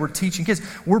sure that we're teaching kids.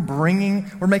 We're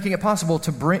making it possible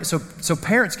to bring, so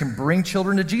parents can bring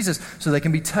children to Jesus so they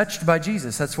can be touched by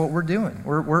Jesus. That's what we're doing.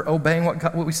 We're obeying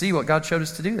what we see, what God showed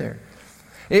us to do there.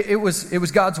 It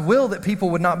was God's will that people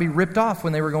would not be ripped off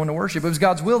when they were going to worship. It was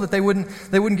God's will that they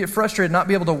wouldn't get frustrated, not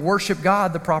be able to worship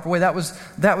God the proper way. That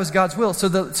was God's will. So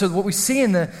what we see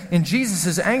in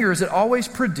Jesus' anger is it always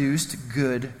produced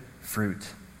good fruit.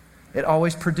 It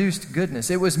always produced goodness.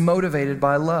 It was motivated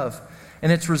by love, and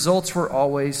its results were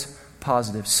always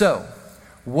positive. So,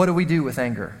 what do we do with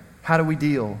anger? How do we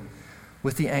deal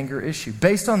with the anger issue?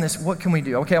 Based on this, what can we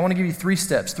do? Okay, I want to give you 3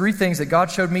 steps, 3 things that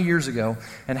God showed me years ago,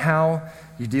 and how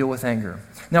you deal with anger.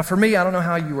 Now, for me, I don't know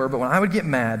how you were, but when I would get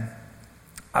mad,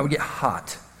 I would get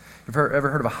hot. Have you ever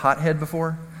heard of a hothead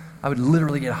before? I would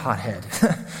literally get a hot head.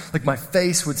 Like my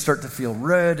face would start to feel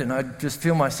red, and I'd just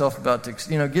feel myself about to,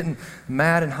 getting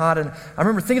mad and hot. And I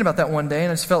remember thinking about that one day,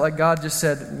 and I just felt like God just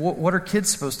said, "What are kids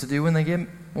supposed to do when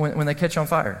they catch on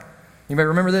fire?" You may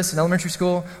remember this in elementary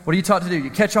school. What are you taught to do?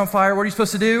 You catch on fire. What are you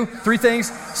supposed to do? 3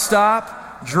 things: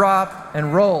 stop, drop,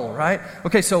 and roll. Right?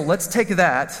 Okay, so let's take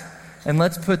that and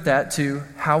let's put that to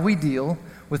how we deal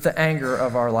with the anger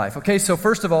of our life. Okay, so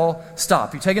first of all,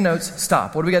 stop. You're taking notes,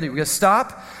 stop. What do we got to do? We got to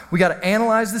stop, we got to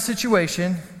analyze the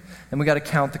situation, and we got to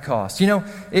count the cost.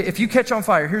 If you catch on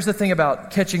fire, here's the thing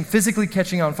about physically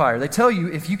catching on fire. They tell you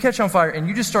if you catch on fire and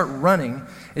you just start running,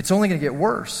 it's only going to get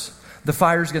worse. The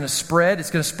fire's going to spread. It's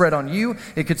going to spread on you.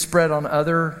 It could spread on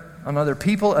other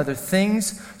people, other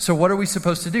things. So what are we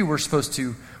supposed to do? We're supposed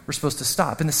to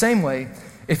stop. In the same way,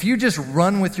 if you just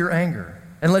run with your anger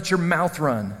and let your mouth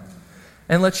run,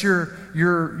 and let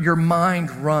your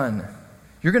mind run,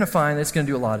 you're going to find that it's going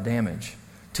to do a lot of damage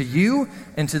to you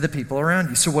and to the people around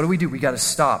you. So what do? We got to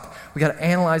stop. We got to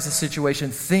analyze the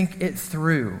situation, think it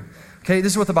through. Okay,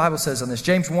 this is what the Bible says on this.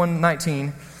 James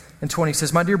 1:19 and 20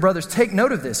 says, "My dear brothers, take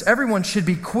note of this. Everyone should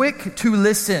be quick to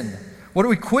listen." What are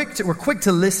we quick to? We're quick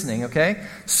to listening, okay?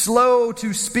 Slow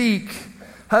to speak.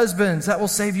 Husbands, that will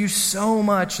save you so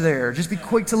much there. Just be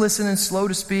quick to listen and slow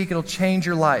to speak. It'll change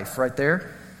your life right there.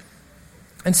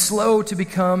 And slow to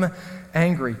become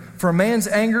angry. For a man's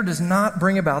anger does not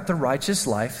bring about the righteous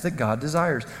life that God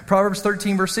desires. Proverbs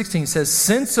 13 verse 16 says,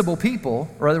 sensible people,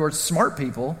 or in other words, smart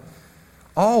people,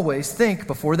 always think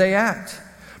before they act.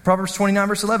 Proverbs 29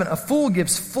 verse 11, a fool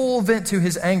gives full vent to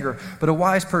his anger, but a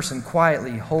wise person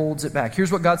quietly holds it back.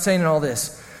 Here's what God's saying in all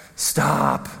this.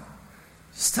 Stop.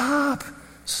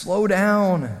 Slow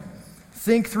down.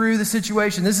 Think through the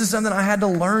situation. This is something I had to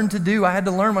learn to do. I had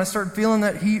to learn when I started feeling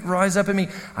that heat rise up in me.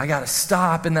 I got to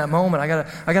stop in that moment. I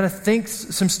got to think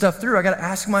some stuff through. I got to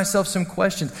ask myself some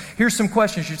questions. Here's some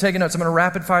questions. You're taking notes. I'm going to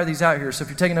rapid fire these out here. So if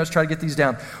you're taking notes, try to get these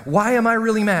down. Why am I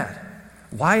really mad?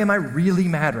 Why am I really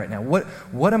mad right now?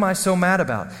 What am I so mad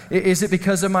about? Is it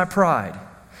because of my pride?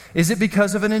 Is it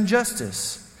because of an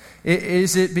injustice?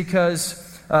 Is it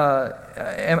because,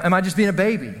 am I just being a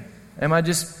baby? Am I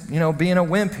just, being a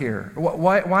wimp here?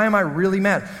 Why am I really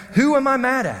mad? Who am I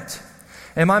mad at?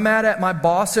 Am I mad at my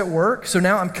boss at work? So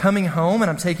now I'm coming home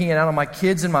and I'm taking it out on my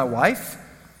kids and my wife?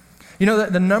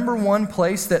 The number one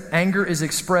place that anger is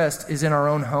expressed is in our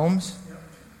own homes.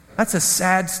 That's a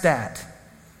sad stat.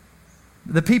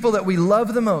 The people that we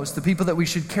love the most, the people that we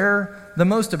should care the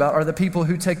most about, are the people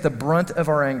who take the brunt of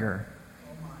our anger.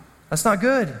 That's not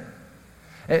good.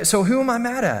 So who am I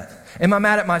mad at? Am I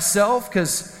mad at myself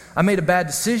because I made a bad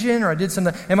decision or I did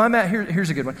something? Am I mad? Here's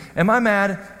a good one. Am I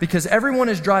mad because everyone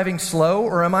is driving slow,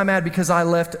 or am I mad because I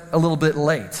left a little bit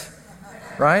late?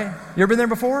 Right? You ever been there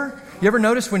before? You ever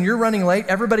notice when you're running late,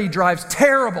 everybody drives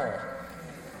terrible?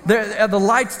 The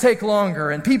lights take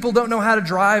longer and people don't know how to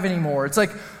drive anymore. It's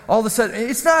like all of a sudden,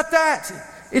 it's not that.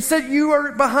 It's that you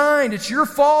are behind. It's your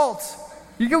fault.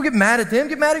 You go get mad at them.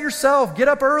 Get mad at yourself. Get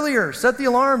up earlier. Set the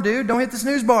alarm, dude. Don't hit the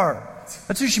snooze bar.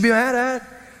 That's who you should be mad at.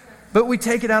 But we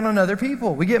take it out on other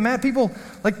people. We get mad. People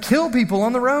kill people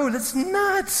on the road. That's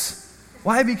nuts.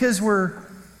 Why? Because we're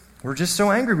just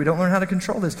so angry. We don't learn how to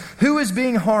control this. Who is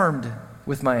being harmed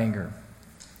with my anger?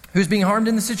 Who's being harmed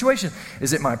in the situation?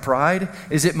 Is it my pride?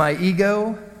 Is it my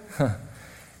ego?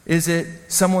 Is it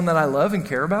someone that I love and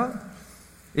care about?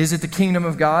 Is it the kingdom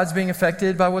of God's being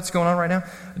affected by what's going on right now?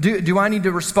 Do I need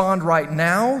to respond right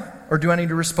now, or do I need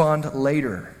to respond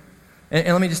later? And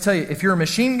let me just tell you, if you're a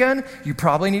machine gun, you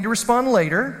probably need to respond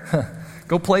later.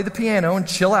 Go play the piano and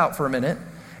chill out for a minute.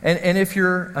 And if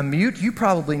you're a mute, you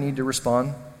probably need to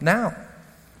respond now.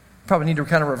 Probably need to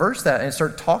kind of reverse that and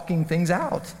start talking things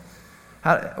out.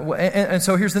 And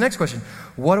so here's the next question.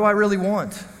 What do I really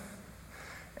want?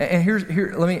 And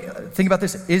let me think about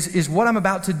this. Is what I'm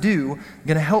about to do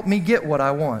going to help me get what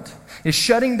I want? Is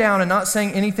shutting down and not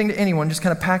saying anything to anyone, just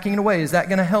kind of packing it away, is that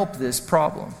going to help this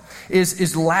problem?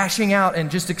 Is lashing out and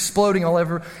just exploding all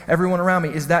over everyone around me,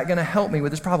 is that going to help me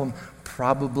with this problem?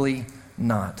 Probably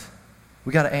not.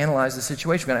 We got to analyze the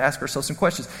situation. We got to ask ourselves some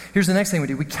questions. Here's the next thing we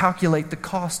do. We calculate the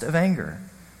cost of anger.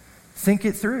 Think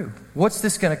it through. What's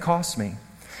this going to cost me?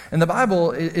 And the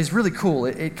Bible is really cool.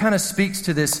 It kind of speaks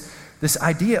to this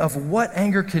idea of what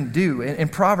anger can do. In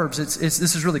Proverbs, this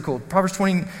is really cool. Proverbs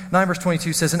 29 verse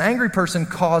 22 says, an angry person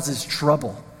causes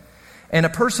trouble, and a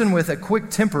person with a quick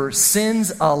temper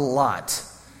sins a lot.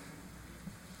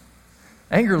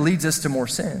 Anger leads us to more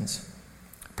sins.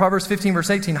 Proverbs 15 verse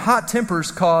 18, hot tempers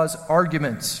cause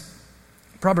arguments.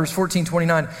 Proverbs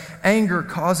 14:29, anger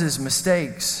causes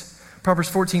mistakes. Proverbs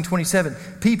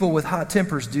 14:27, people with hot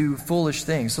tempers do foolish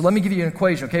things. So let me give you an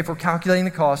equation, okay? If we're calculating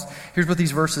the cost, here's what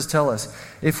these verses tell us.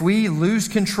 If we lose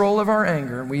control of our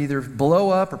anger, we either blow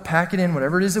up or pack it in,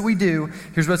 whatever it is that we do,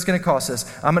 here's what it's going to cost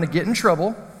us. I'm going to get in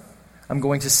trouble. I'm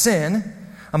going to sin.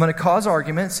 I'm going to cause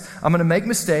arguments. I'm going to make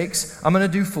mistakes. I'm going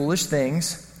to do foolish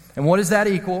things. And what does that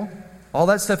equal? All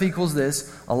that stuff equals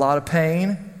this: a lot of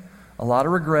pain, a lot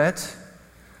of regret,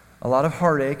 a lot of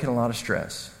heartache, and a lot of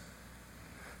stress.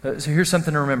 So here's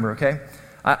something to remember, okay?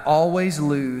 I always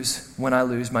lose when I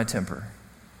lose my temper.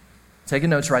 Take a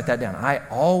note, write that down. I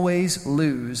always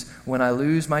lose when I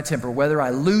lose my temper. Whether I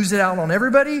lose it out on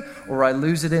everybody or I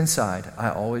lose it inside,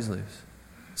 I always lose.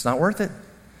 It's not worth it.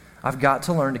 I've got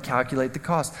to learn to calculate the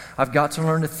cost. I've got to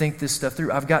learn to think this stuff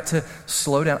through. I've got to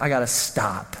slow down. I got to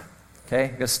stop, okay? I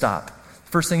got to stop.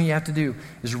 First thing you have to do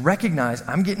is recognize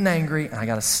I'm getting angry and I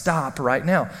got to stop right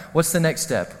now. What's the next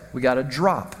step? We got to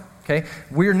drop. Okay?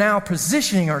 We're now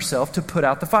positioning ourselves to put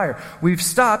out the fire. We've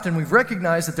stopped and we've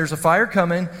recognized that there's a fire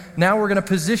coming. Now we're going to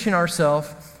position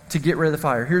ourselves to get rid of the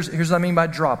fire. Here's what I mean by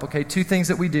drop. Okay? Two things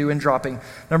that we do in dropping.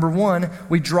 Number one,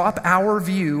 we drop our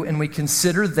view and we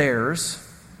consider theirs.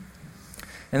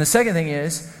 And the second thing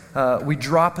is we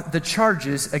drop the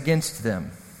charges against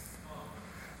them.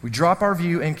 We drop our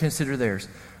view and consider theirs.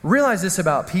 Realize this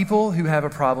about people who have a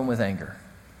problem with anger.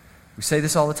 We say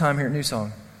this all the time here at New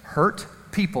Song. Hurt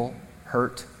people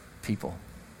hurt people.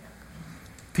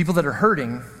 People that are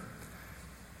hurting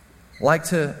like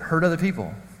to hurt other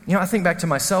people. You know, I think back to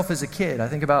myself as a kid. I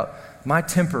think about my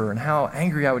temper and how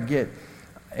angry I would get.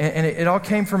 And it all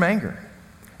came from anger.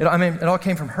 It all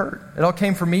came from hurt. It all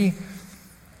came from me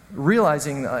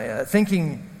realizing,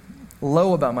 thinking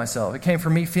low about myself. It came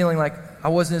from me feeling like I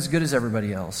wasn't as good as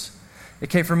everybody else. It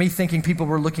came from me thinking people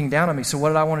were looking down on me. So what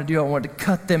did I want to do? I wanted to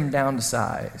cut them down to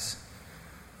size.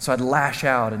 So I'd lash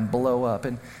out and blow up.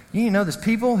 And you know this,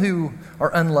 people who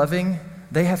are unloving,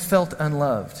 they have felt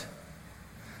unloved.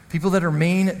 People that are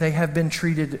mean, they have been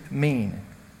treated mean.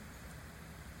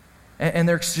 And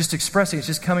they're just expressing, it's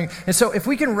just coming. And so if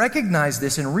we can recognize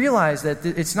this and realize that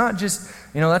it's not just,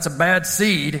 that's a bad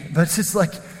seed, but it's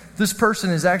like this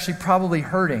person is actually probably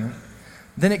hurting,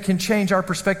 then it can change our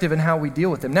perspective and how we deal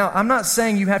with them. Now, I'm not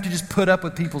saying you have to just put up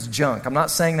with people's junk. I'm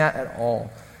not saying that at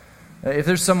all. If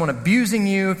there's someone abusing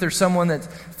you, if there's someone that's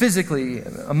physically,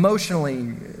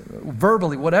 emotionally,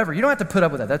 verbally, whatever, you don't have to put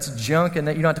up with that. That's junk, and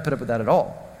you don't have to put up with that at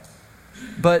all.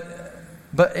 But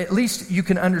at least you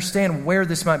can understand where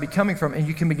this might be coming from, and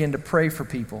you can begin to pray for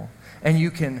people, and you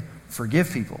can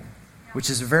forgive people, which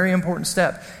is a very important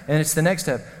step. And it's the next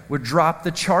step. We drop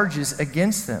the charges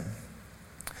against them.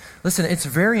 Listen, it's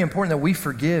very important that we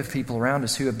forgive people around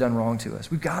us who have done wrong to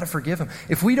us. We've got to forgive them.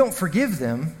 If we don't forgive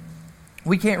them,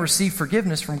 we can't receive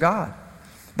forgiveness from God.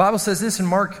 The Bible says this in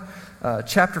Mark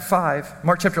chapter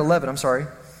 11,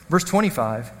 verse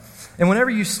 25. And whenever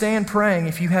you stand praying,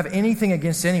 if you have anything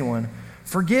against anyone,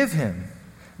 forgive him,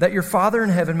 that your Father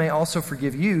in heaven may also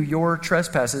forgive you your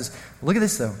trespasses. Look at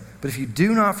this though. But if you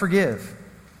do not forgive,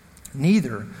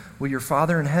 neither will your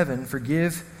Father in heaven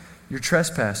forgive your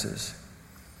trespasses.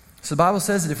 So the Bible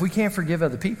says that if we can't forgive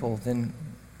other people, then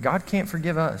God can't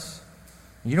forgive us.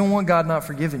 You don't want God not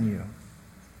forgiving you.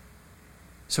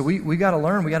 So we got to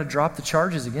learn. We got to drop the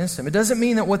charges against them. It doesn't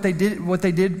mean that what they did,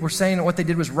 we're saying that what they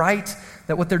did was right,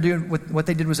 that what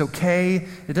they did was okay.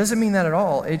 It doesn't mean that at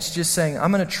all. It's just saying, I'm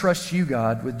going to trust you,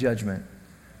 God, with judgment.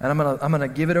 And I'm going to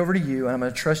give it over to you, and I'm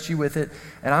going to trust you with it,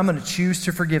 and I'm going to choose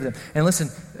to forgive them. And listen,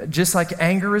 just like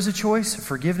anger is a choice,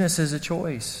 forgiveness is a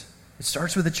choice. It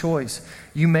starts with a choice.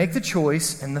 You make the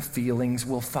choice, and the feelings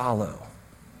will follow.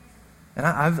 And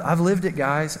I've lived it,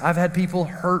 guys. I've had people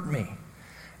hurt me,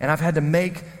 and I've had to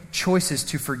make choices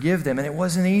to forgive them, and it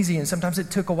wasn't easy, and sometimes it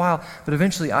took a while, but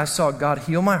eventually I saw God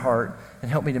heal my heart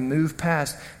and help me to move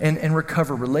past and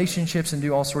recover relationships and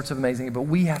do all sorts of amazing things. But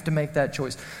we have to make that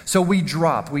choice. So we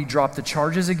drop the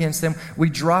charges against them. We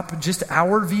drop just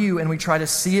our view, and we try to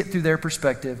see it through their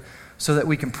perspective so that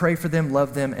we can pray for them,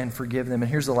 love them, and forgive them.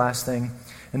 And here's the last thing,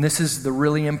 and this is the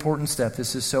really important step.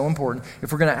 This is so important.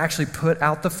 If we're going to actually put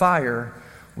out the fire,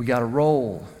 we got to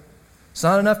roll. It's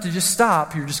not enough to just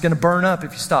stop. You're just going to burn up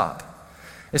if you stop.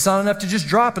 It's not enough to just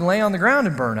drop and lay on the ground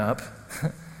and burn up.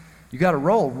 You got to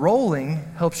roll. Rolling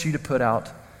helps you to put out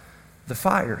the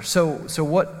fire. So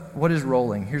what is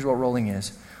rolling? Here's what rolling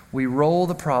is. We roll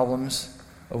the problems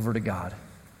over to God.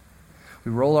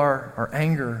 We roll our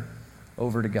anger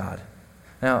over to God.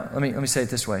 Now, let me say it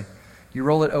this way. You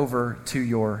roll it over to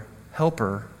your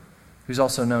helper, who's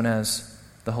also known as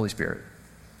the Holy Spirit.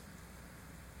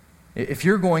 If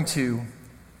you're going to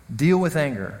deal with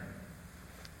anger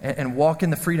and walk in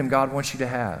the freedom God wants you to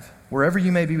have, wherever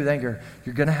you may be with anger,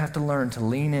 you're going to have to learn to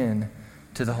lean in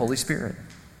to the Holy Spirit.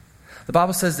 The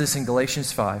Bible says this in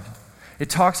Galatians 5. It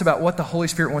talks about what the Holy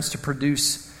Spirit wants to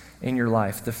produce in your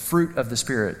life, the fruit of the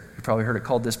Spirit. You've probably heard it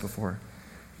called this before.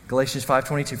 Galatians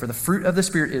 5:22. For the fruit of the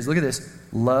Spirit is, look at this,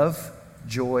 love,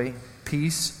 joy,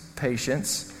 peace,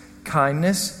 patience,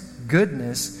 kindness,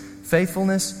 goodness,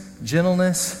 faithfulness,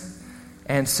 gentleness,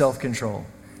 and self-control.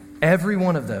 Every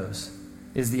one of those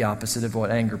is the opposite of what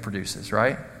anger produces,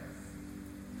 right?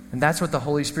 And that's what the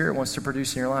Holy Spirit wants to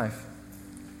produce in your life.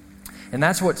 And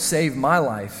that's what saved my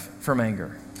life from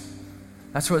anger.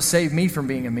 That's what saved me from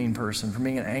being a mean person, from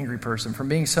being an angry person, from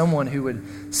being someone who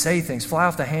would say things, fly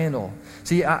off the handle.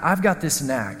 See, I've got this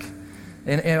knack.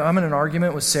 And I'm in an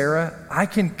argument with Sarah. I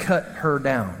can cut her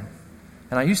down.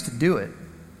 And I used to do it.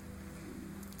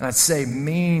 And I'd say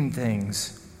mean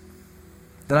things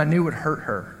that I knew would hurt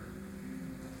her.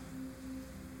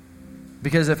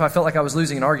 Because if I felt like I was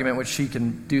losing an argument, which she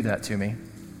can do that to me,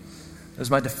 as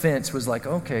my defense was like,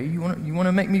 okay, you want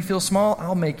to make me feel small?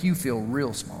 I'll make you feel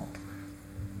real small.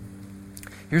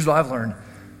 Here's what I've learned.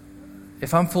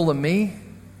 If I'm full of me,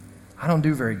 I don't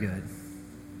do very good.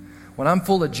 When I'm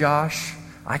full of Josh,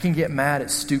 I can get mad at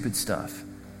stupid stuff.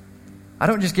 I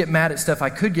don't just get mad at stuff I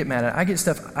could get mad at. I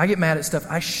get mad at stuff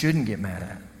I shouldn't get mad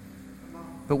at.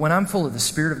 But when I'm full of the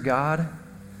Spirit of God,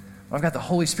 when I've got the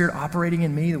Holy Spirit operating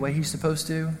in me the way He's supposed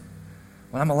to,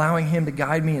 when I'm allowing Him to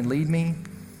guide me and lead me,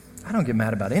 I don't get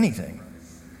mad about anything.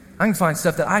 I can find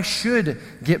stuff that I should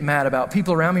get mad about.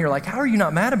 People around me are like, how are you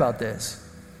not mad about this?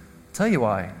 I'll tell you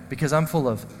why. Because I'm full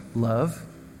of love,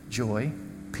 joy,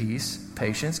 peace,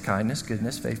 patience, kindness,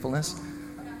 goodness, faithfulness,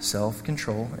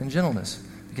 self-control, and gentleness.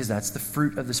 Because that's the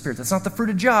fruit of the Spirit. That's not the fruit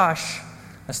of Josh.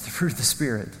 That's the fruit of the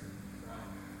Spirit.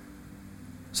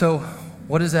 So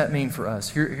what does that mean for us?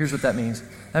 Here's what that means.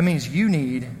 That means you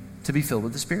need to be filled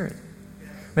with the Spirit.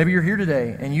 Maybe you're here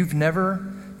today and you've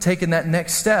never taken that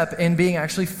next step in being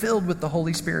actually filled with the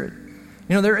Holy Spirit.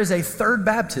 You know, there is a third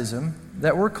baptism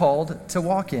that we're called to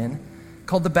walk in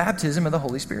called the baptism of the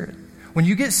Holy Spirit. When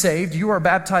you get saved, you are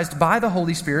baptized by the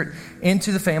Holy Spirit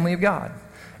into the family of God.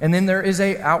 And then there is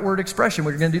a outward expression.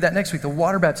 We're going to do that next week, the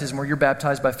water baptism, where you're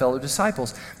baptized by fellow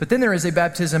disciples. But then there is a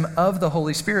baptism of the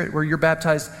Holy Spirit where you're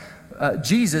baptized.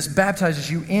 Jesus baptizes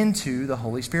you into the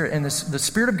Holy Spirit. And the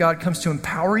Spirit of God comes to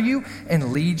empower you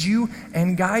and lead you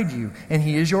and guide you. And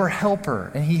He is your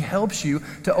helper. And He helps you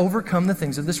to overcome the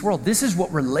things of this world. This is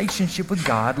what relationship with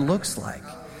God looks like.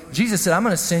 Jesus said, I'm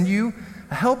going to send you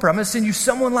a helper. I'm going to send you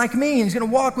someone like me. And He's going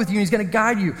to walk with you. And He's going to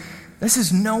guide you. This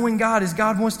is knowing God as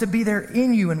God wants to be there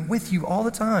in you and with you all the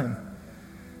time.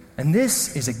 And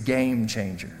this is a game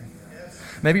changer.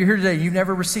 Maybe you're here today. You've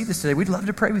never received this today. We'd love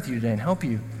to pray with you today and help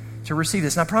you to receive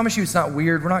this. And I promise you it's not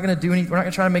weird. We're not going to do anything. We're not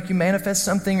going to try to make you manifest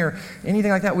something or anything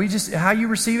like that. How you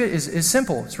receive it is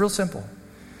simple. It's real simple.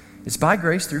 It's by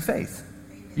grace through faith.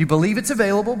 You believe it's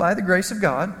available by the grace of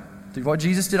God through what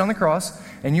Jesus did on the cross,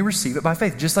 and you receive it by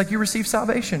faith. Just like you receive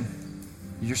salvation.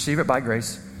 You receive it by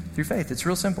grace through faith. It's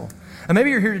real simple. And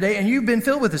maybe you're here today and you've been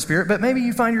filled with the Spirit, but maybe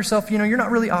you find yourself, you're not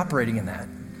really operating in that.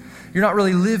 You're not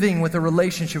really living with a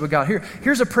relationship with God.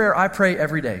 Here's a prayer I pray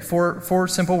every day. Four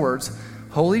simple words.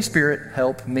 Holy Spirit,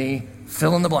 help me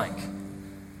fill in the blank.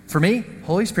 For me,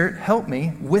 Holy Spirit, help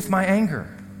me with my anger.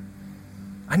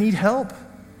 I need help.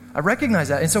 I recognize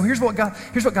that. And so here's what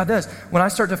God does. When I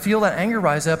start to feel that anger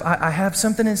rise up, I have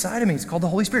something inside of me. It's called the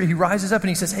Holy Spirit. He rises up and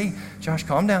he says, hey, Josh,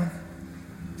 calm down.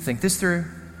 Think this through.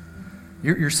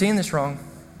 You're seeing this wrong.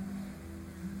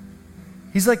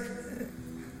 He's like,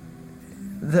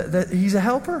 he's a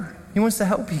helper. He wants to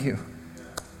help you.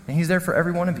 And he's there for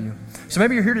every one of you. So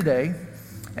maybe you're here today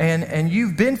and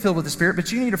you've been filled with the Spirit,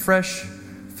 but you need a fresh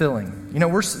filling. You know,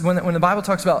 when the Bible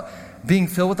talks about being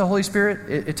filled with the Holy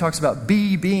Spirit, it talks about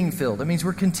being filled. It means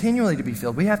we're continually to be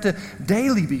filled. We have to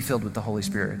daily be filled with the Holy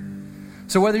Spirit.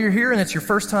 So whether you're here and it's your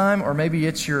first time or maybe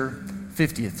it's your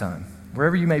 50th time,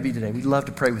 wherever you may be today, we'd love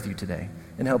to pray with you today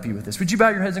and help you with this. Would you bow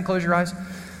your heads and close your eyes?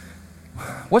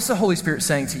 What's the Holy Spirit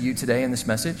saying to you today in this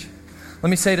message? Let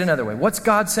me say it another way. What's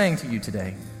God saying to you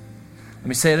today? Let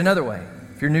me say it another way.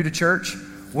 If you're new to church,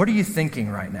 what are you thinking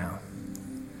right now?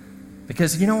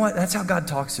 Because you know what? That's how God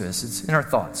talks to us. It's in our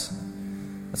thoughts.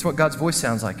 That's what God's voice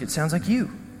sounds like. It sounds like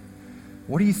you.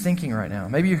 What are you thinking right now?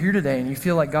 Maybe you're here today and you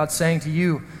feel like God's saying to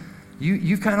you,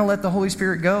 you've kind of let the Holy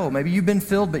Spirit go. Maybe you've been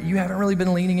filled, but you haven't really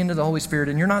been leaning into the Holy Spirit,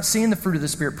 and you're not seeing the fruit of the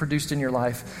Spirit produced in your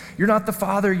life. You're not the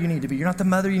father you need to be. You're not the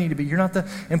mother you need to be. You're not the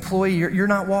employee. You're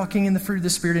not walking in the fruit of the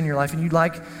Spirit in your life, and you'd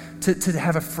like to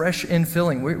have a fresh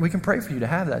infilling. We can pray for you to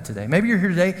have that today. Maybe you're here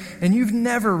today, and you've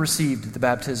never received the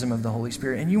baptism of the Holy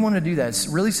Spirit, and you want to do that. It's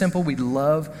really simple. We'd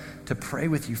love to pray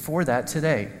with you for that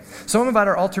today. So I'm going to invite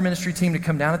our altar ministry team to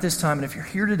come down at this time, and if you're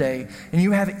here today and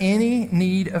you have any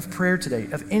need of prayer today,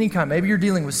 of any kind, maybe you're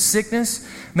dealing with sickness,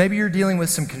 maybe you're dealing with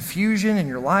some confusion in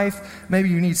your life, maybe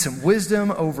you need some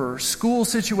wisdom over school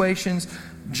situations,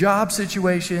 job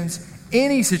situations,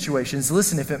 any situations.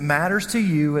 Listen, if it matters to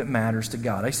you, it matters to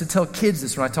God. I used to tell kids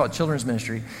this when I taught children's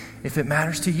ministry. If it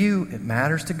matters to you, it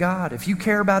matters to God. If you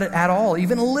care about it at all,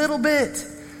 even a little bit,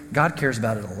 God cares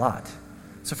about it a lot.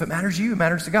 So if it matters to you, it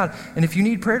matters to God. And if you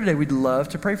need prayer today, we'd love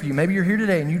to pray for you. Maybe you're here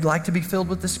today and you'd like to be filled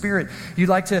with the Spirit. You'd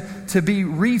like to be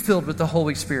refilled with the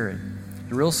Holy Spirit.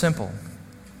 It's real simple.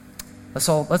 Let's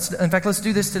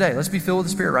do this today. Let's be filled with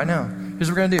the Spirit right now. Here's what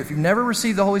we're going to do. If you've never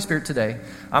received the Holy Spirit today,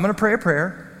 I'm going to pray a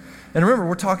prayer. And remember,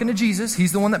 we're talking to Jesus.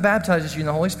 He's the one that baptizes you in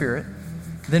the Holy Spirit.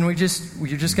 Then you're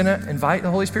just going to invite the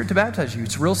Holy Spirit to baptize you.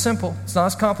 It's real simple. It's not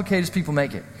as complicated as people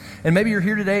make it. And maybe you're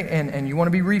here today and you want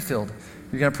to be refilled.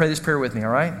 You're going to pray this prayer with me, all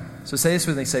right? So say this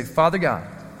with me. Say, Father God,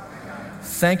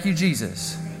 thank you,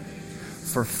 Jesus,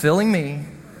 for filling me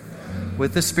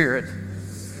with the Spirit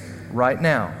right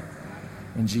now.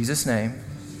 In Jesus' name,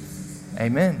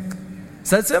 amen. Is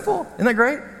that simple? Isn't that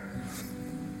great?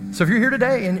 So if you're here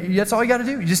today and that's all you got to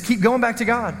do, you just keep going back to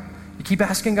God. You keep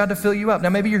asking God to fill you up. Now,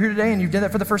 maybe you're here today and you've done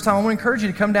that for the first time. I want to encourage you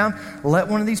to come down, let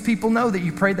one of these people know that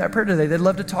you prayed that prayer today. They'd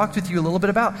love to talk with you a little bit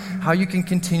about how you can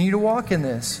continue to walk in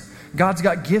this. God's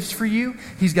got gifts for you.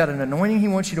 He's got an anointing He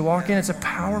wants you to walk in. It's a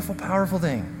powerful, powerful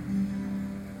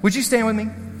thing. Would you stand with me?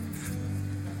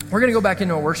 We're going to go back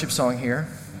into a worship song here.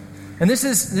 And this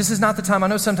is not the time. I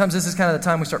know sometimes this is kind of the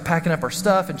time we start packing up our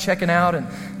stuff and checking out, and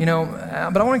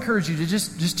but I want to encourage you to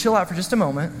just chill out for just a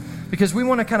moment, because we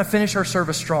want to kind of finish our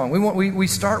service strong. We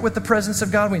start with the presence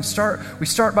of God. We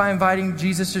start by inviting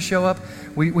Jesus to show up.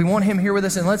 We want Him here with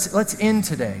us, and let's end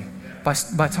today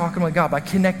by talking with God, by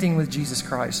connecting with Jesus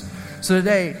Christ. So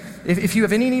today, if you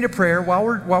have any need of prayer, while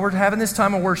we're having this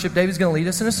time of worship, David's going to lead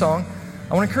us in a song.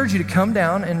 I want to encourage you to come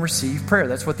down and receive prayer.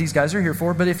 That's what these guys are here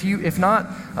for. But if not,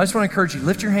 I just want to encourage you,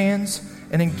 lift your hands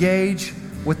and engage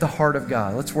with the heart of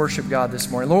God. Let's worship God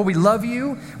this morning. Lord, we love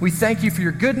you. We thank you for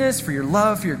your goodness, for your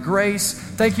love, for your grace.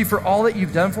 Thank you for all that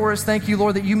you've done for us. Thank you,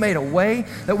 Lord, that you made a way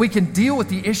that we can deal with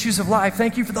the issues of life.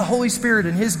 Thank you for the Holy Spirit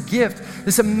and His gift,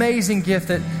 this amazing gift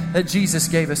that Jesus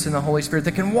gave us in the Holy Spirit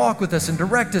that can walk with us and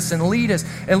direct us and lead us.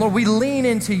 And Lord, we lean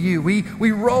into you.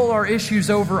 We roll our issues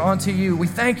over onto you. We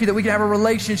thank you that we can have a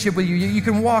relationship with you. You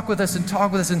can walk with us and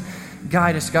talk with us and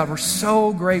guide us, God. We're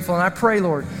so grateful. And I pray,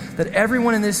 Lord, that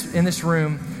everyone in this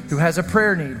room who has a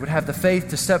prayer need would have the faith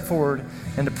to step forward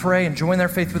and to pray and join their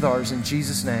faith with ours. In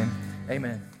Jesus' name,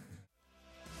 amen.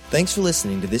 Thanks for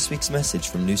listening to this week's message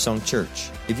from New Song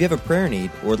Church. If you have a prayer need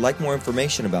or would like more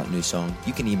information about New Song,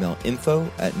 you can email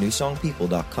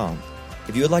info@newsongpeople.com.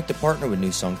 If you would like to partner with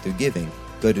New Song through giving,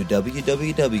 go to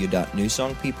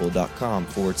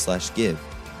www.newsongpeople.com/give.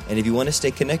 And if you want to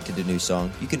stay connected to New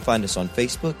Song, you can find us on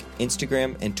Facebook,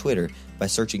 Instagram, and Twitter by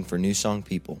searching for New Song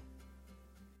People.